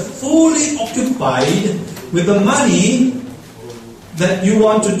is fully occupied with the money that you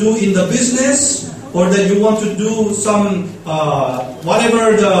want to do in the business, or that you want to do some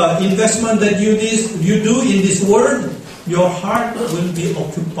whatever the investment that you do in this world, your heart will be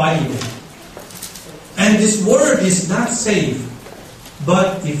occupied. And this world is not safe.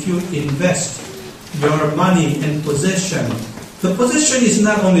 But if you invest your money and possession, the possession is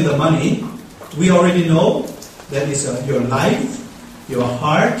not only the money. We already know that is your life, your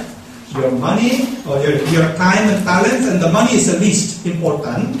heart, your money, or your time and talents, and the money is the least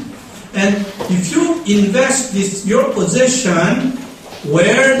important. And if you invest your possession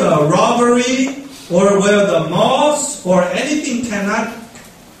where the robbery or where the moths or anything cannot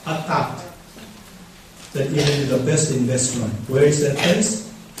attack, that even is the best investment. Where is that place?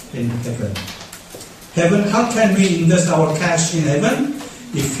 In heaven. Heaven, how can we invest our cash in heaven?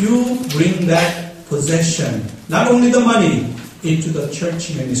 If you bring that possession, not only the money, into the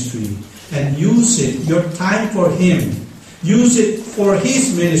church ministry and use it, your time for Him. Use it for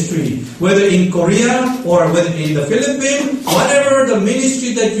His ministry, whether in Korea or whether in the Philippines, whatever the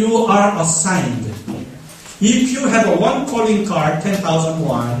ministry that you are assigned. If you have a one calling card, 10,000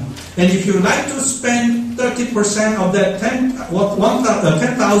 won, and if you like to spend 30% of that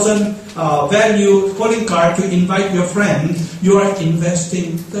 10,000 value calling card to invite your friend, you are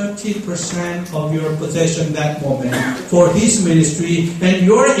investing 30% of your possession that moment for His ministry, and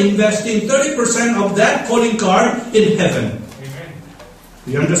you are investing 30% of that calling card in heaven. Amen.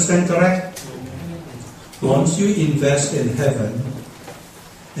 Do you understand correct? Once you invest in heaven,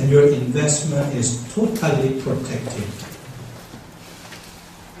 and your investment is totally protected.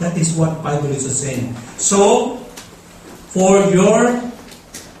 That is what Bible is saying. So, for your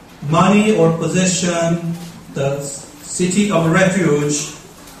money or possession, the city of refuge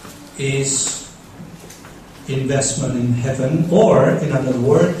is investment in heaven, or in other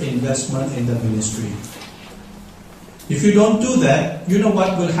words, investment in the ministry. If you don't do that, you know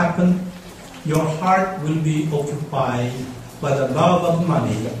what will happen? Your heart will be occupied by the love of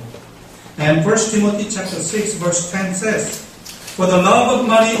money. And 1 Timothy chapter 6 verse 10 says, "For the love of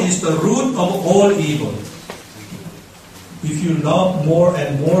money is the root of all evil." If you love more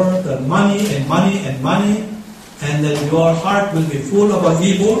and more the money and money and money, and then your heart will be full of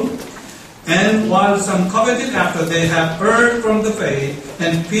evil. And while some coveted after, they have erred from the faith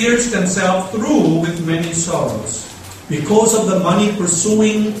and pierced themselves through with many sorrows. Because of the money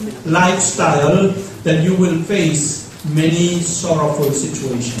pursuing lifestyle, that you will face many sorrowful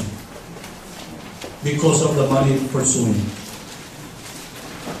situations. Because of the money pursuing.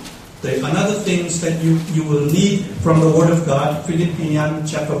 The another things that you will need from the Word of God, Philippians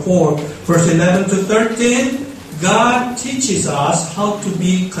chapter 4, verse 11 to 13, God teaches us how to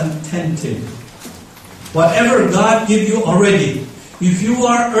be contented. Whatever God give you already, if you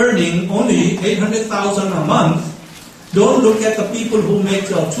are earning only 800,000 a month, don't look at the people who make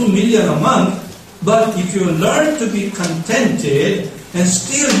 2 million a month, but if you learn to be contented and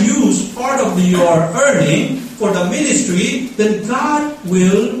still use part of your earning for the ministry, then God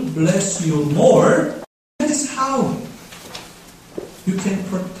will bless you more. That is how you can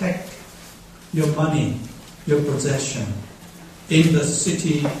protect your money, your possession in the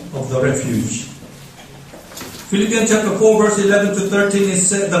city of the refuge. Philippians chapter 4 verse 11 to 13 is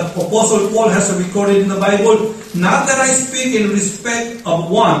said, the Apostle Paul has recorded in the Bible, "Not that I speak in respect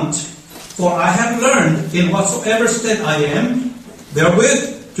of want, for I have learned in whatsoever state I am,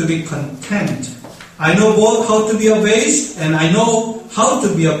 therewith to be content. I know both how to be abased, and I know how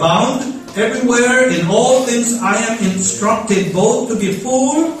to be abound. Everywhere in all things I am instructed both to be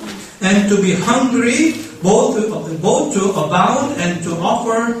full and to be hungry, both to abound and to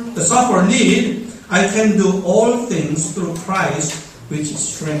suffer need. I can do all things through Christ, which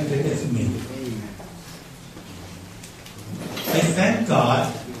strengtheneth me." I thank God.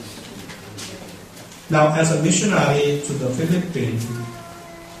 Now, as a missionary to the Philippines,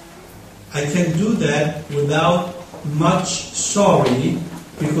 I can do that without much sorry,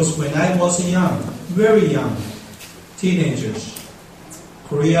 because when I was young, very young, teenagers,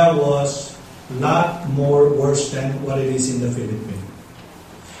 Korea was a lot more worse than what it is in the Philippines.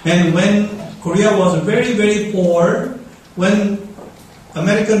 And when Korea was very, very poor, when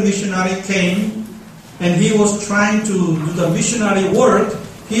American missionary came and he was trying to do the missionary work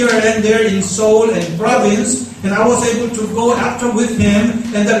here and there in Seoul and province, and I was able to go after with him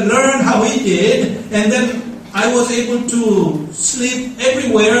and then learn how he did, and then I was able to sleep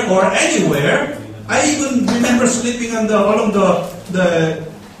everywhere or anywhere. I even remember sleeping on along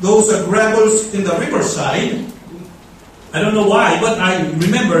those gravels in the riverside. I don't know why, but I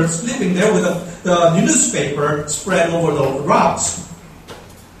remember sleeping there with the newspaper spread over the rocks.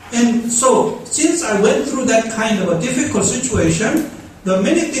 And so, since I went through that kind of a difficult situation, the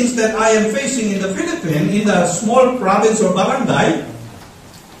many things that I am facing in the Philippines, in the small province or barangay,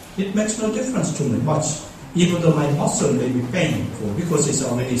 it makes no difference to me much. Even though my muscle may be painful because it's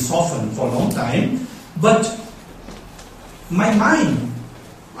already softened for a long time. But my mind,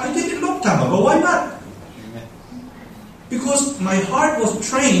 I did it a long time ago, why not? Because my heart was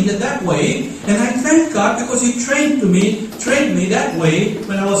trained that way, and I thank God because He trained me that way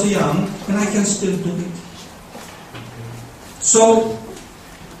when I was young, and I can still do it. So,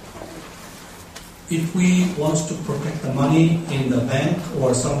 if we want to protect the money in the bank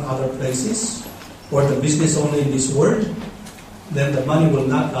or some other places, or the business only in this world, then the money will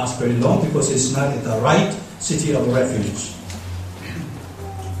not last very long because it's not in the right city of refuge.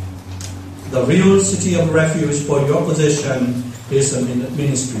 The real city of refuge for your possession is a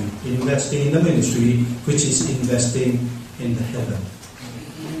ministry, investing in the ministry, which is investing in the heaven.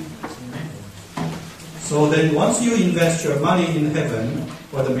 So then once you invest your money in heaven,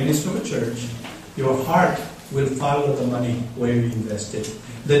 or the ministry of a church, your heart will follow the money where you invest it.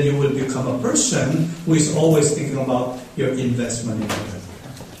 Then you will become a person who is always thinking about your investment in heaven.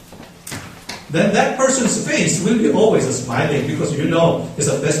 Then that person's face will be always smiling because you know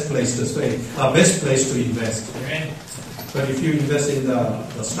it's the best place to stay, best place to invest. But if you invest in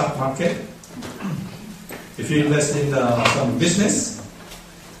the stock market, if you invest in some business,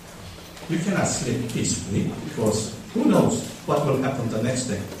 you cannot sleep peacefully because who knows what will happen the next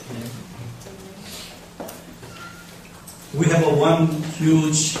day. We have one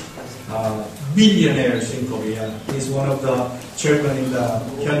huge billionaire in Korea. He's one of the chairmen in the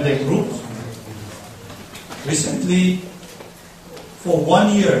Hyundai Group. Recently, for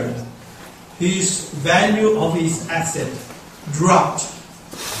 1 year, his value of his asset dropped.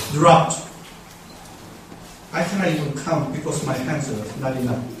 I cannot even count because my hands are not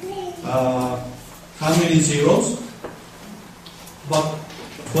enough. How many zeros? About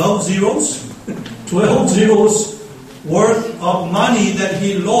 12 zeros? 12 zeros worth of money that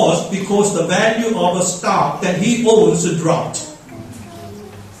he lost because the value of a stock that he owns dropped.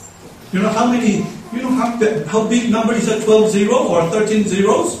 You know how many, how big number is a 12 zero or 13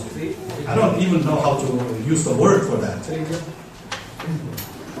 zeros? I don't even know how to use the word for that.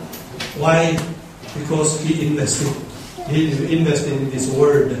 Why? Because he invested in this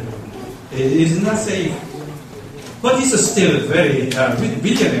word. It is not safe. But he's still very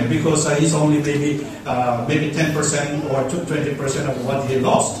billionaire because he's only maybe 10% or 20% of what he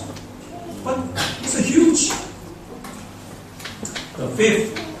lost. But it's a huge. The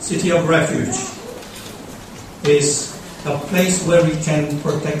fifth, City of Refuge, is a place where we can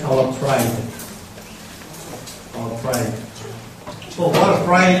protect our pride. Our pride. Oh, what a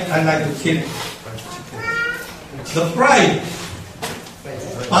pride I like to keep. The pride.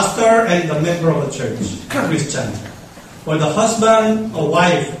 Pastor and the member of a church, Christian, or the husband or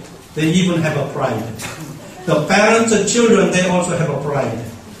wife, they even have a pride. The parents and children, they also have a pride.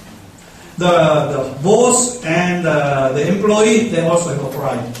 The boss and the employee, they also have a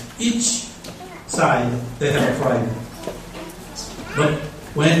pride. Each side, they have a pride. But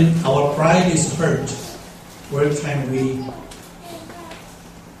when our pride is hurt, where can we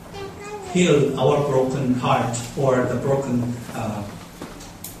heal our broken heart or the broken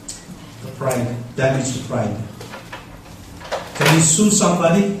pride, damaged pride? Can we sue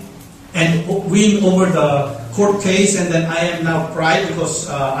somebody and win over the court case, and then I am now pride because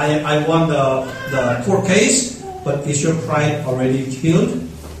I won the court case? But is your pride already healed?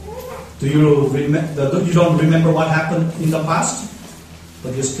 Do you remember? You don't remember what happened in the past,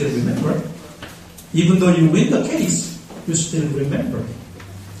 but you still remember. Even though you win the case, you still remember.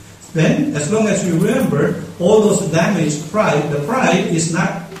 Then, as long as you remember all those damaged pride, the pride is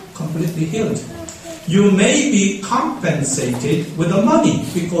not completely healed. You may be compensated with the money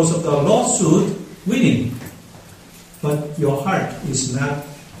because of the lawsuit winning, but your heart is not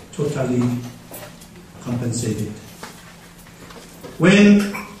totally compensated.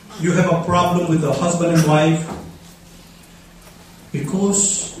 When you have a problem with the husband and wife,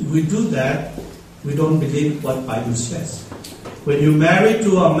 because we do that, we don't believe what Bible says. When you marry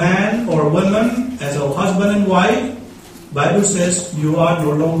to a man or a woman as a husband and wife, Bible says you are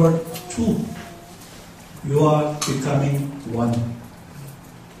no longer two. You are becoming one.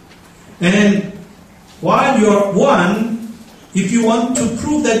 And while you are one, if you want to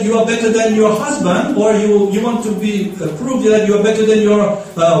prove that you are better than your husband, or you want to prove that you are better than your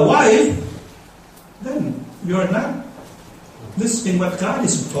wife, then you are not listening what God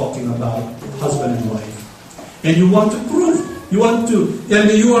is talking about, husband and wife. And you want to prove. And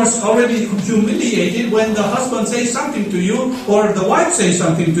you are already humiliated when the husband says something to you, or the wife says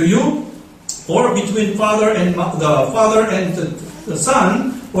something to you, or between the father and the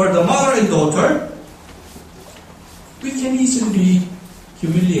son, or the mother and daughter. We can easily be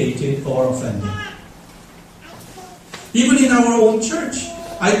humiliated or offended. Even in our own church,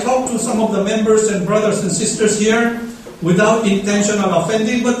 I talk to some of the members and brothers and sisters here without intentional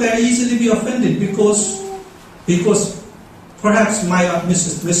offending, but they easily be offended because perhaps my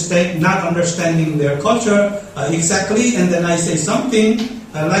mistake, not understanding their culture exactly, and then I say something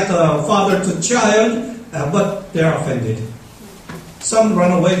like a father to child, but they're offended. Some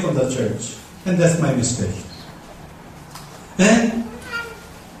run away from the church, and that's my mistake. And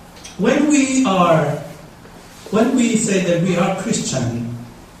when we say that we are Christian,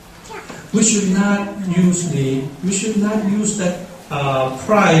 we should not use that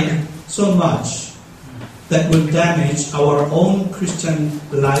pride so much that will damage our own Christian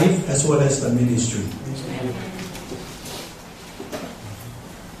life as well as the ministry.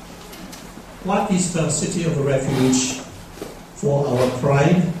 What is the city of refuge for our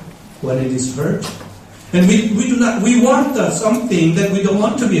pride when it is hurt? And we want something that we don't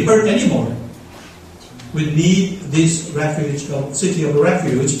want to be hurt anymore. We need this refuge, city of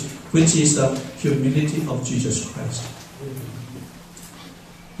refuge, which is the humility of Jesus Christ.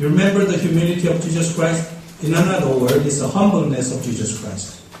 You remember the humility of Jesus Christ? In another word, is the humbleness of Jesus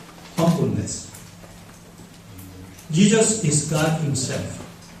Christ. Humbleness. Jesus is God Himself.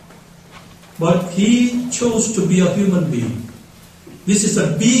 But He chose to be a human being. This is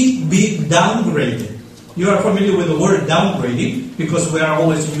a big downgrade. You are familiar with the word downgrading because we are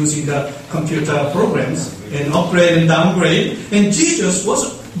always using the computer programs and upgrade and downgrade. And Jesus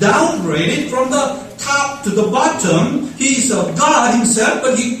was downgraded from the top to the bottom. He is God Himself,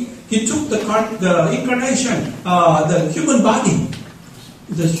 but He took the incarnation, the human body.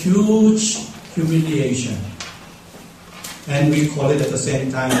 The huge humiliation. And we call it at the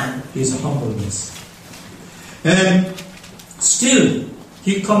same time is humbleness. And still,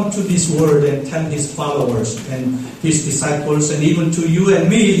 he come to this word and tell his followers and his disciples and even to you and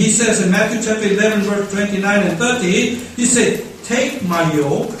me. He says in Matthew chapter 11 verse 29 and 30, he said, "Take my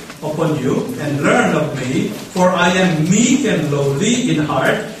yoke upon you and learn of me, for I am meek and lowly in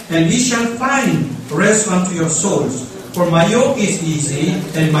heart, and ye shall find rest unto your souls. For my yoke is easy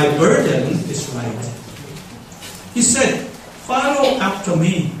and my burden is light." He said, follow after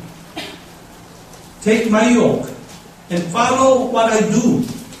me. Take my yoke and follow what I do,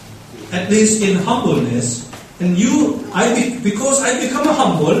 at least in humbleness. And because I become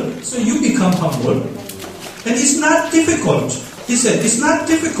humble, so you become humble. And it's not difficult. He said, it's not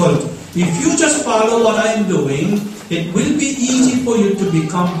difficult. If you just follow what I'm doing, it will be easy for you to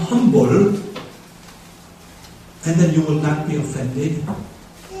become humble, and then you will not be offended.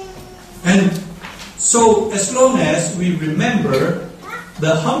 And so, as long as we remember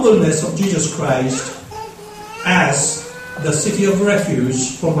the humbleness of Jesus Christ as the city of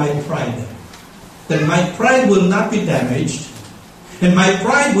refuge for my pride, then my pride will not be damaged, and my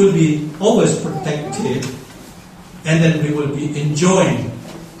pride will be always protected, and then we will be enjoying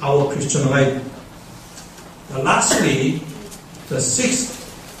our Christian life. Now, lastly, the sixth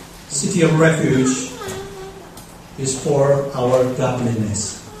city of refuge is for our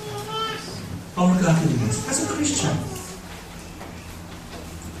godliness. Our godliness as a Christian.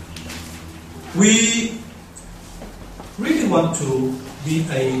 We really want to be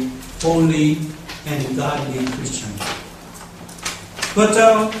a holy and godly Christian. But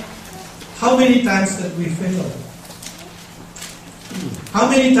how many times that we fail? How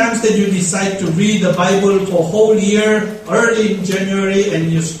many times did you decide to read the Bible for a whole year, early in January,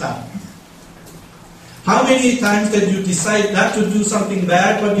 and you stop? How many times did you decide not to do something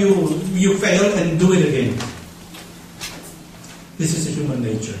bad, but you fail and do it again? This is human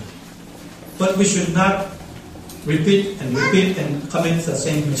nature. But we should not repeat and commit the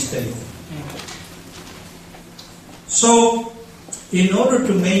same mistake. So, in order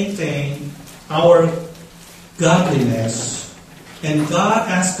to maintain our godliness, and God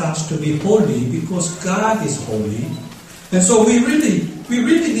asks us to be holy because God is holy, and so we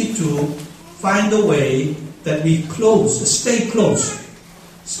really need to find a way that we stay close,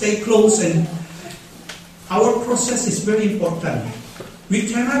 and our process is very important. We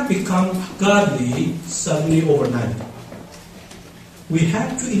cannot become godly suddenly overnight. We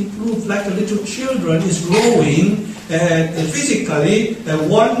have to improve like a little children is growing physically.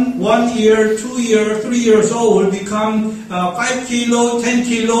 1 year, 2 year, 3 years old become 5 kilo, 10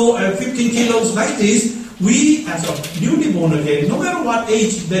 kilo, 15 kilos like this. We as a newly born again, no matter what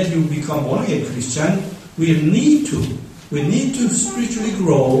age that you become born again Christian, we need to spiritually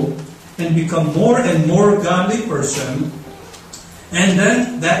grow and become more and more godly person. And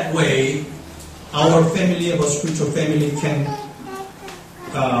then that way, our family, our spiritual family can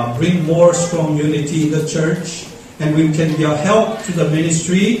bring more strong unity in the church, and we can be a help to the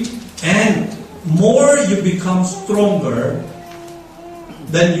ministry. And more you become stronger,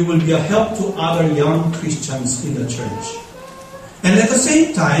 then you will be a help to other young Christians in the church. And at the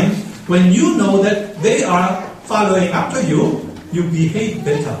same time, when you know that they are following after you, you behave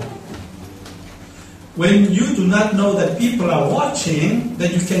better. When you do not know that people are watching,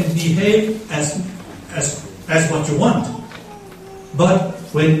 then you can behave as what you want. But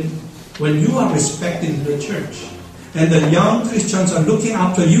when you are respected in the church, and the young Christians are looking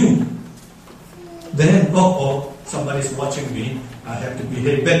after you, then, somebody's watching me, I have to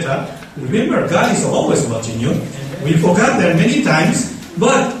behave better. Remember, God is always watching you. We forgot that many times,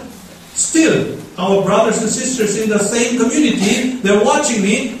 but still, our brothers and sisters in the same community, they're watching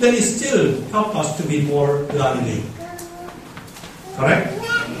me, then it still helps us to be more godly. Correct?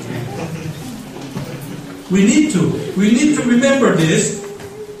 We need to remember this.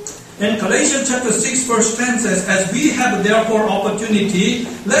 And Galatians chapter 6 verse 10 says, "As we have therefore opportunity,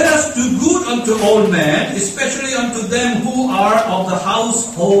 let us do good unto all men, especially unto them who are of the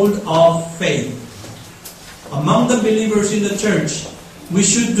household of faith." Among the believers in the church, we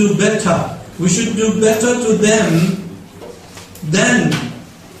should do better. We should do better to them than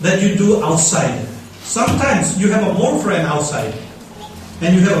that you do outside. Sometimes you have a more friend outside,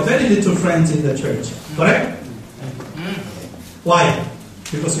 and you have very little friends in the church. Correct? Why?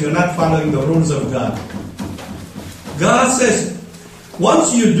 Because you're not following the rules of God. God says,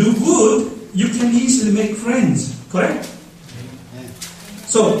 once you do good, you can easily make friends. Correct?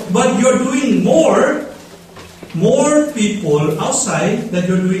 So, but you're doing more people outside that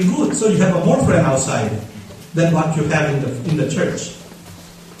you're doing good. So you have a more friend outside than what you have in the church.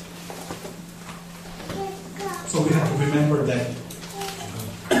 So we have to remember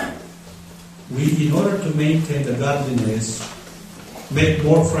in order to maintain the godliness, make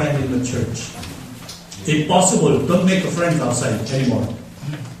more friends in the church. If possible, don't make friends outside anymore.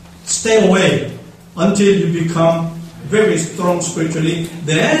 Stay away until you become very strong spiritually.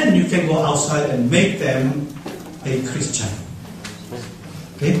 Then you can go outside and make them a Christian.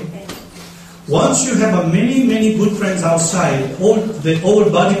 Okay? Once you have many good friends outside, the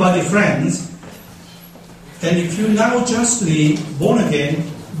old body friends, and if you now justly born again,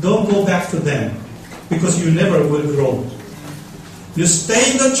 don't go back to them, because you never will grow. You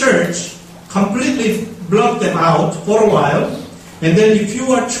stay in the church, completely block them out for a while, and then if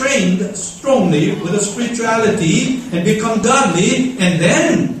you are trained strongly with a spirituality and become godly, and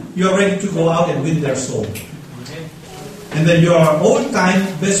then you are ready to go out and win their soul. And then your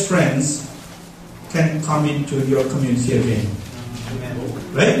old-time best friends can come into your community again.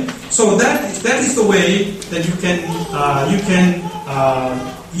 Right? So that is the way that you can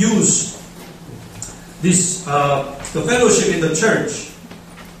use this the fellowship in the church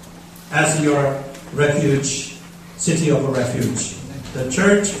as your refuge, city of refuge. The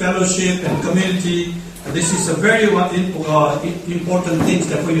church, fellowship, and community. This is a very important thing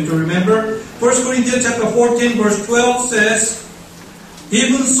that we need to remember. 1 Corinthians chapter 14, verse 12 says,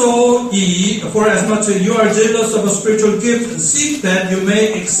 "Even so ye, for as much as you are jealous of a spiritual gift, seek that you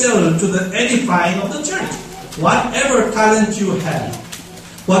may excel to the edifying of the church." Whatever talent you have,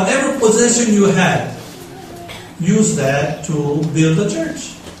 whatever possession you have, use that to build the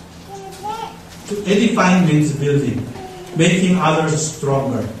church. To edifying means building, making others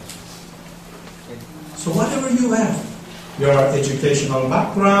stronger. So whatever you have, your educational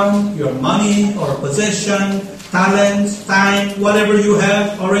background, your money or possession, talent, time, whatever you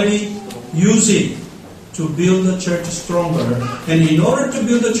have already, use it to build the church stronger. And in order to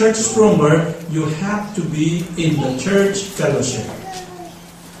build the church stronger, you have to be in the church fellowship.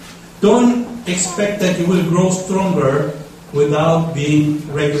 Don't expect that you will grow stronger without being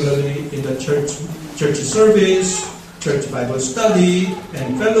regularly in the church service, church Bible study,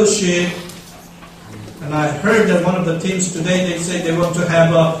 and fellowship. And I heard that one of the teams today, they say they want to have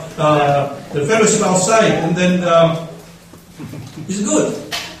the fellowship outside, and then it's good.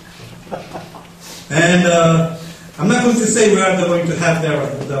 And I'm not going to say where they're going to have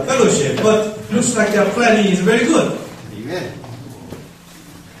the fellowship, but looks like their planning is very good. Amen.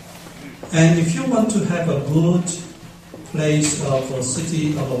 And if you want to have a good place of a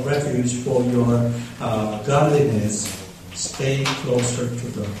city of a refuge for your godliness, stay closer to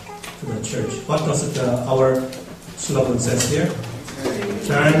the church. What does our slogan says here?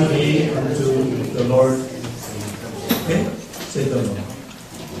 Turn me unto the Lord. Okay? Say the Lord.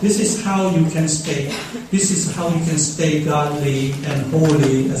 This is how you can stay. This is how you can stay godly and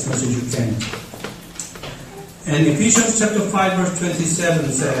holy as much as you can. And Ephesians chapter 5 verse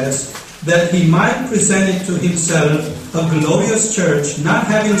 27 says that he might present it to himself a glorious church, not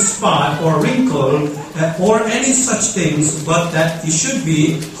having spot or wrinkle or any such things, but that it should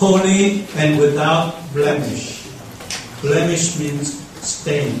be holy and without blemish. Blemish means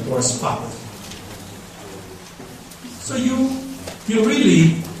stain or spot. So you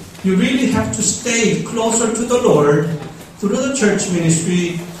really have to stay closer to the Lord through the church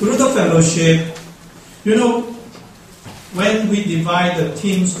ministry, through the fellowship. You know, when we divide the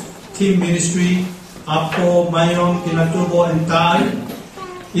team ministry, Apo, Mayong, Pinatubo, and Tai,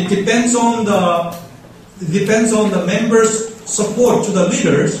 it depends on the members' support to the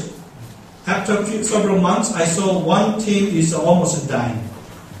leaders. After several months, I saw one team is almost dying,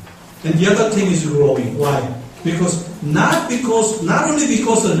 and the other team is growing. Why? Not only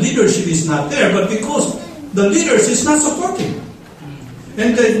because the leadership is not there, but because the leaders is not supporting.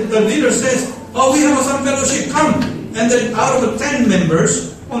 And the leader says, "Oh, we have some fellowship, come." And then out of the 10 members,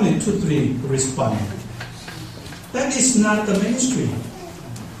 only 2-3 respond. That is not the ministry.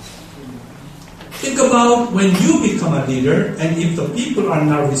 Think about when you become a leader, and if the people are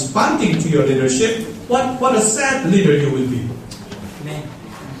not responding to your leadership, what a sad leader you will be.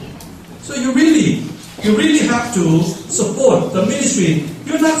 So you really have to support the ministry.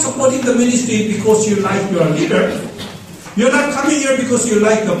 You're not supporting the ministry because you like your leader. You're not coming here because you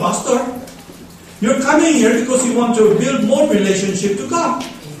like the pastor. You're coming here because you want to build more relationship to God.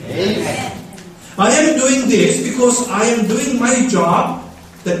 Amen. I am doing this because I am doing my job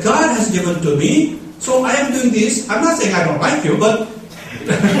that God has given to me. So I am doing this. I'm not saying I don't like you, but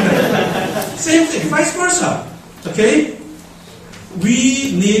same thing, vice versa. Okay?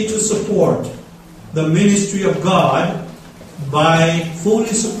 We need to support the ministry of God by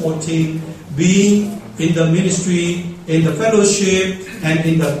fully supporting, being in the ministry, in the fellowship, and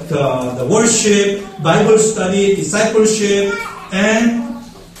in the worship, Bible study, discipleship, and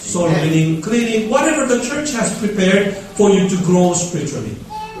soul winning, cleaning, whatever the church has prepared for you to grow spiritually.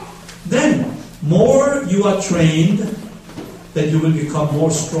 Then, more you are trained, that you will become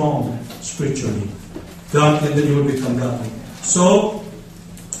more strong spiritually. God, and then you will become godly. So,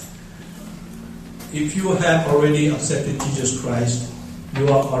 if you have already accepted Jesus Christ, you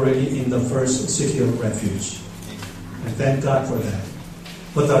are already in the first city of refuge. And thank God for that.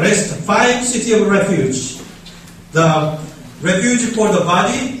 But the rest, 5 city of refuge. The refuge for the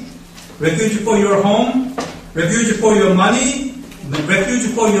body, refuge for your home, refuge for your money,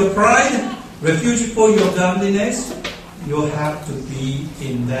 refuge for your pride, refuge for your godliness. You have to be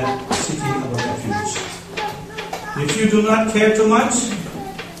in that city of refuge. If you do not care too much,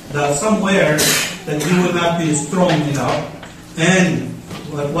 somewhere that you will not be strong enough, and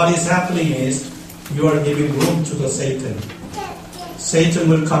what is happening is you are giving room to the Satan. Satan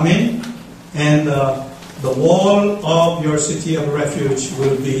will come in, and the wall of your city of refuge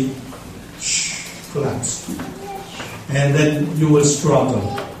will be collapsed, and then you will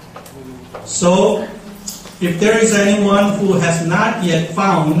struggle. So, if there is anyone who has not yet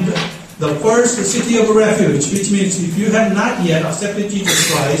found the first city of refuge, which means if you have not yet accepted Jesus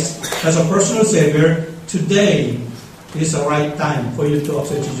Christ as a personal Savior, today is the right time for you to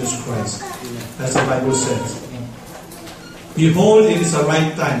accept Jesus Christ, as the Bible says. Behold, it is the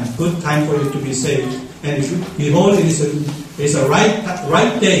right time, good time for you to be saved. And behold, it is a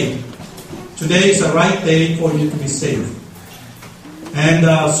right day. Today is the right day for you to be saved. And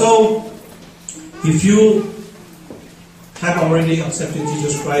so, if you have already accepted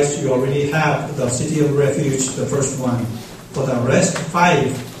Jesus Christ, you already have the city of refuge, the first one. For the rest,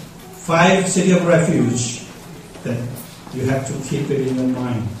 5 city of refuge, that you have to keep it in your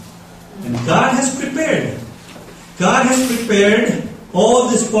mind. And God has prepared. God has prepared all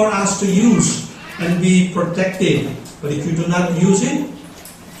this for us to use and be protected. But if you do not use it,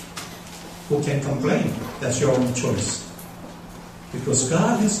 who can complain? That's your own choice. Because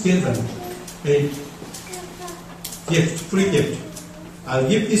God has given a gift, free gift. I'll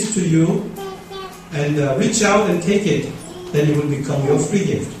give this to you, and reach out and take it. Then it will become your free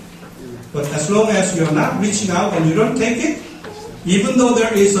gift. But as long as you're not reaching out and you don't take it, even though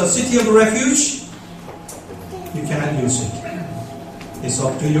there is a city of refuge, you cannot use it. It's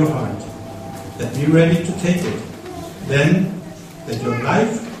up to your heart. That be ready to take it. Then that your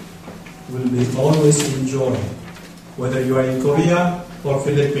life will be always in joy. Whether you are in Korea or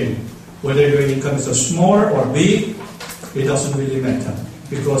Philippines, whether your income is small or big, it doesn't really matter.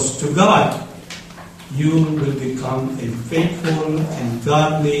 Because to God, you will become a faithful and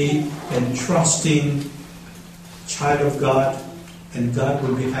godly and trusting child of God, and God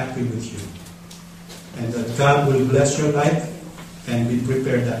will be happy with you. And that God will bless your life and be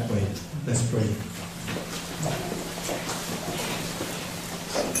prepared that way. Let's pray.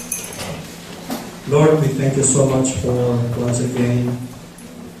 Lord, we thank you so much for once again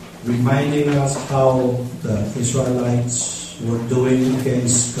reminding us how the Israelites were doing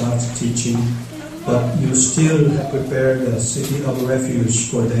against God's teaching, but you still have prepared a city of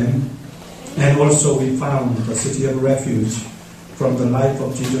refuge for them. And also we found the city of refuge from the life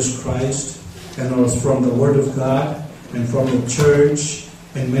of Jesus Christ, and also from the Word of God, and from the church,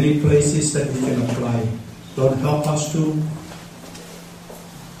 and many places that we can apply. Lord, help us to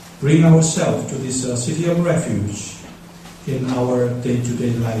bring ourselves to this city of refuge in our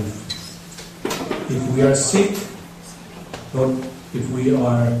day-to-day life. If we are sick, Lord, if we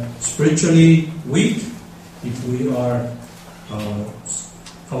are spiritually weak, if we are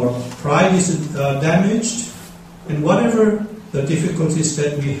our pride is damaged, and whatever the difficulties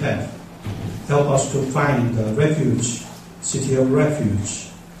that we have, help us to find the refuge, city of refuge,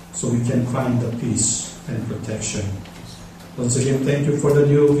 so we can find the peace and protection. Once again, thank you for the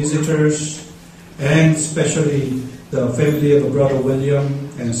new visitors, and especially the family of Brother William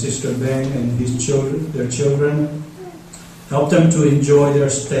and Sister Ben and their children. Help them to enjoy their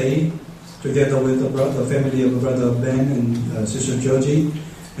stay together with the family of Brother Ben and Sister Georgie.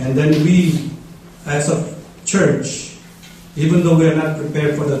 And then we, as a church, even though we are not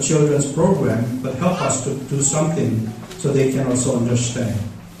prepared for the children's program, but help us to do something so they can also understand.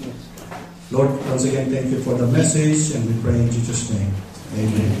 Lord, once again, thank you for the message, and we pray in Jesus' name.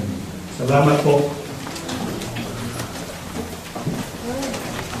 Amen. Salamat po.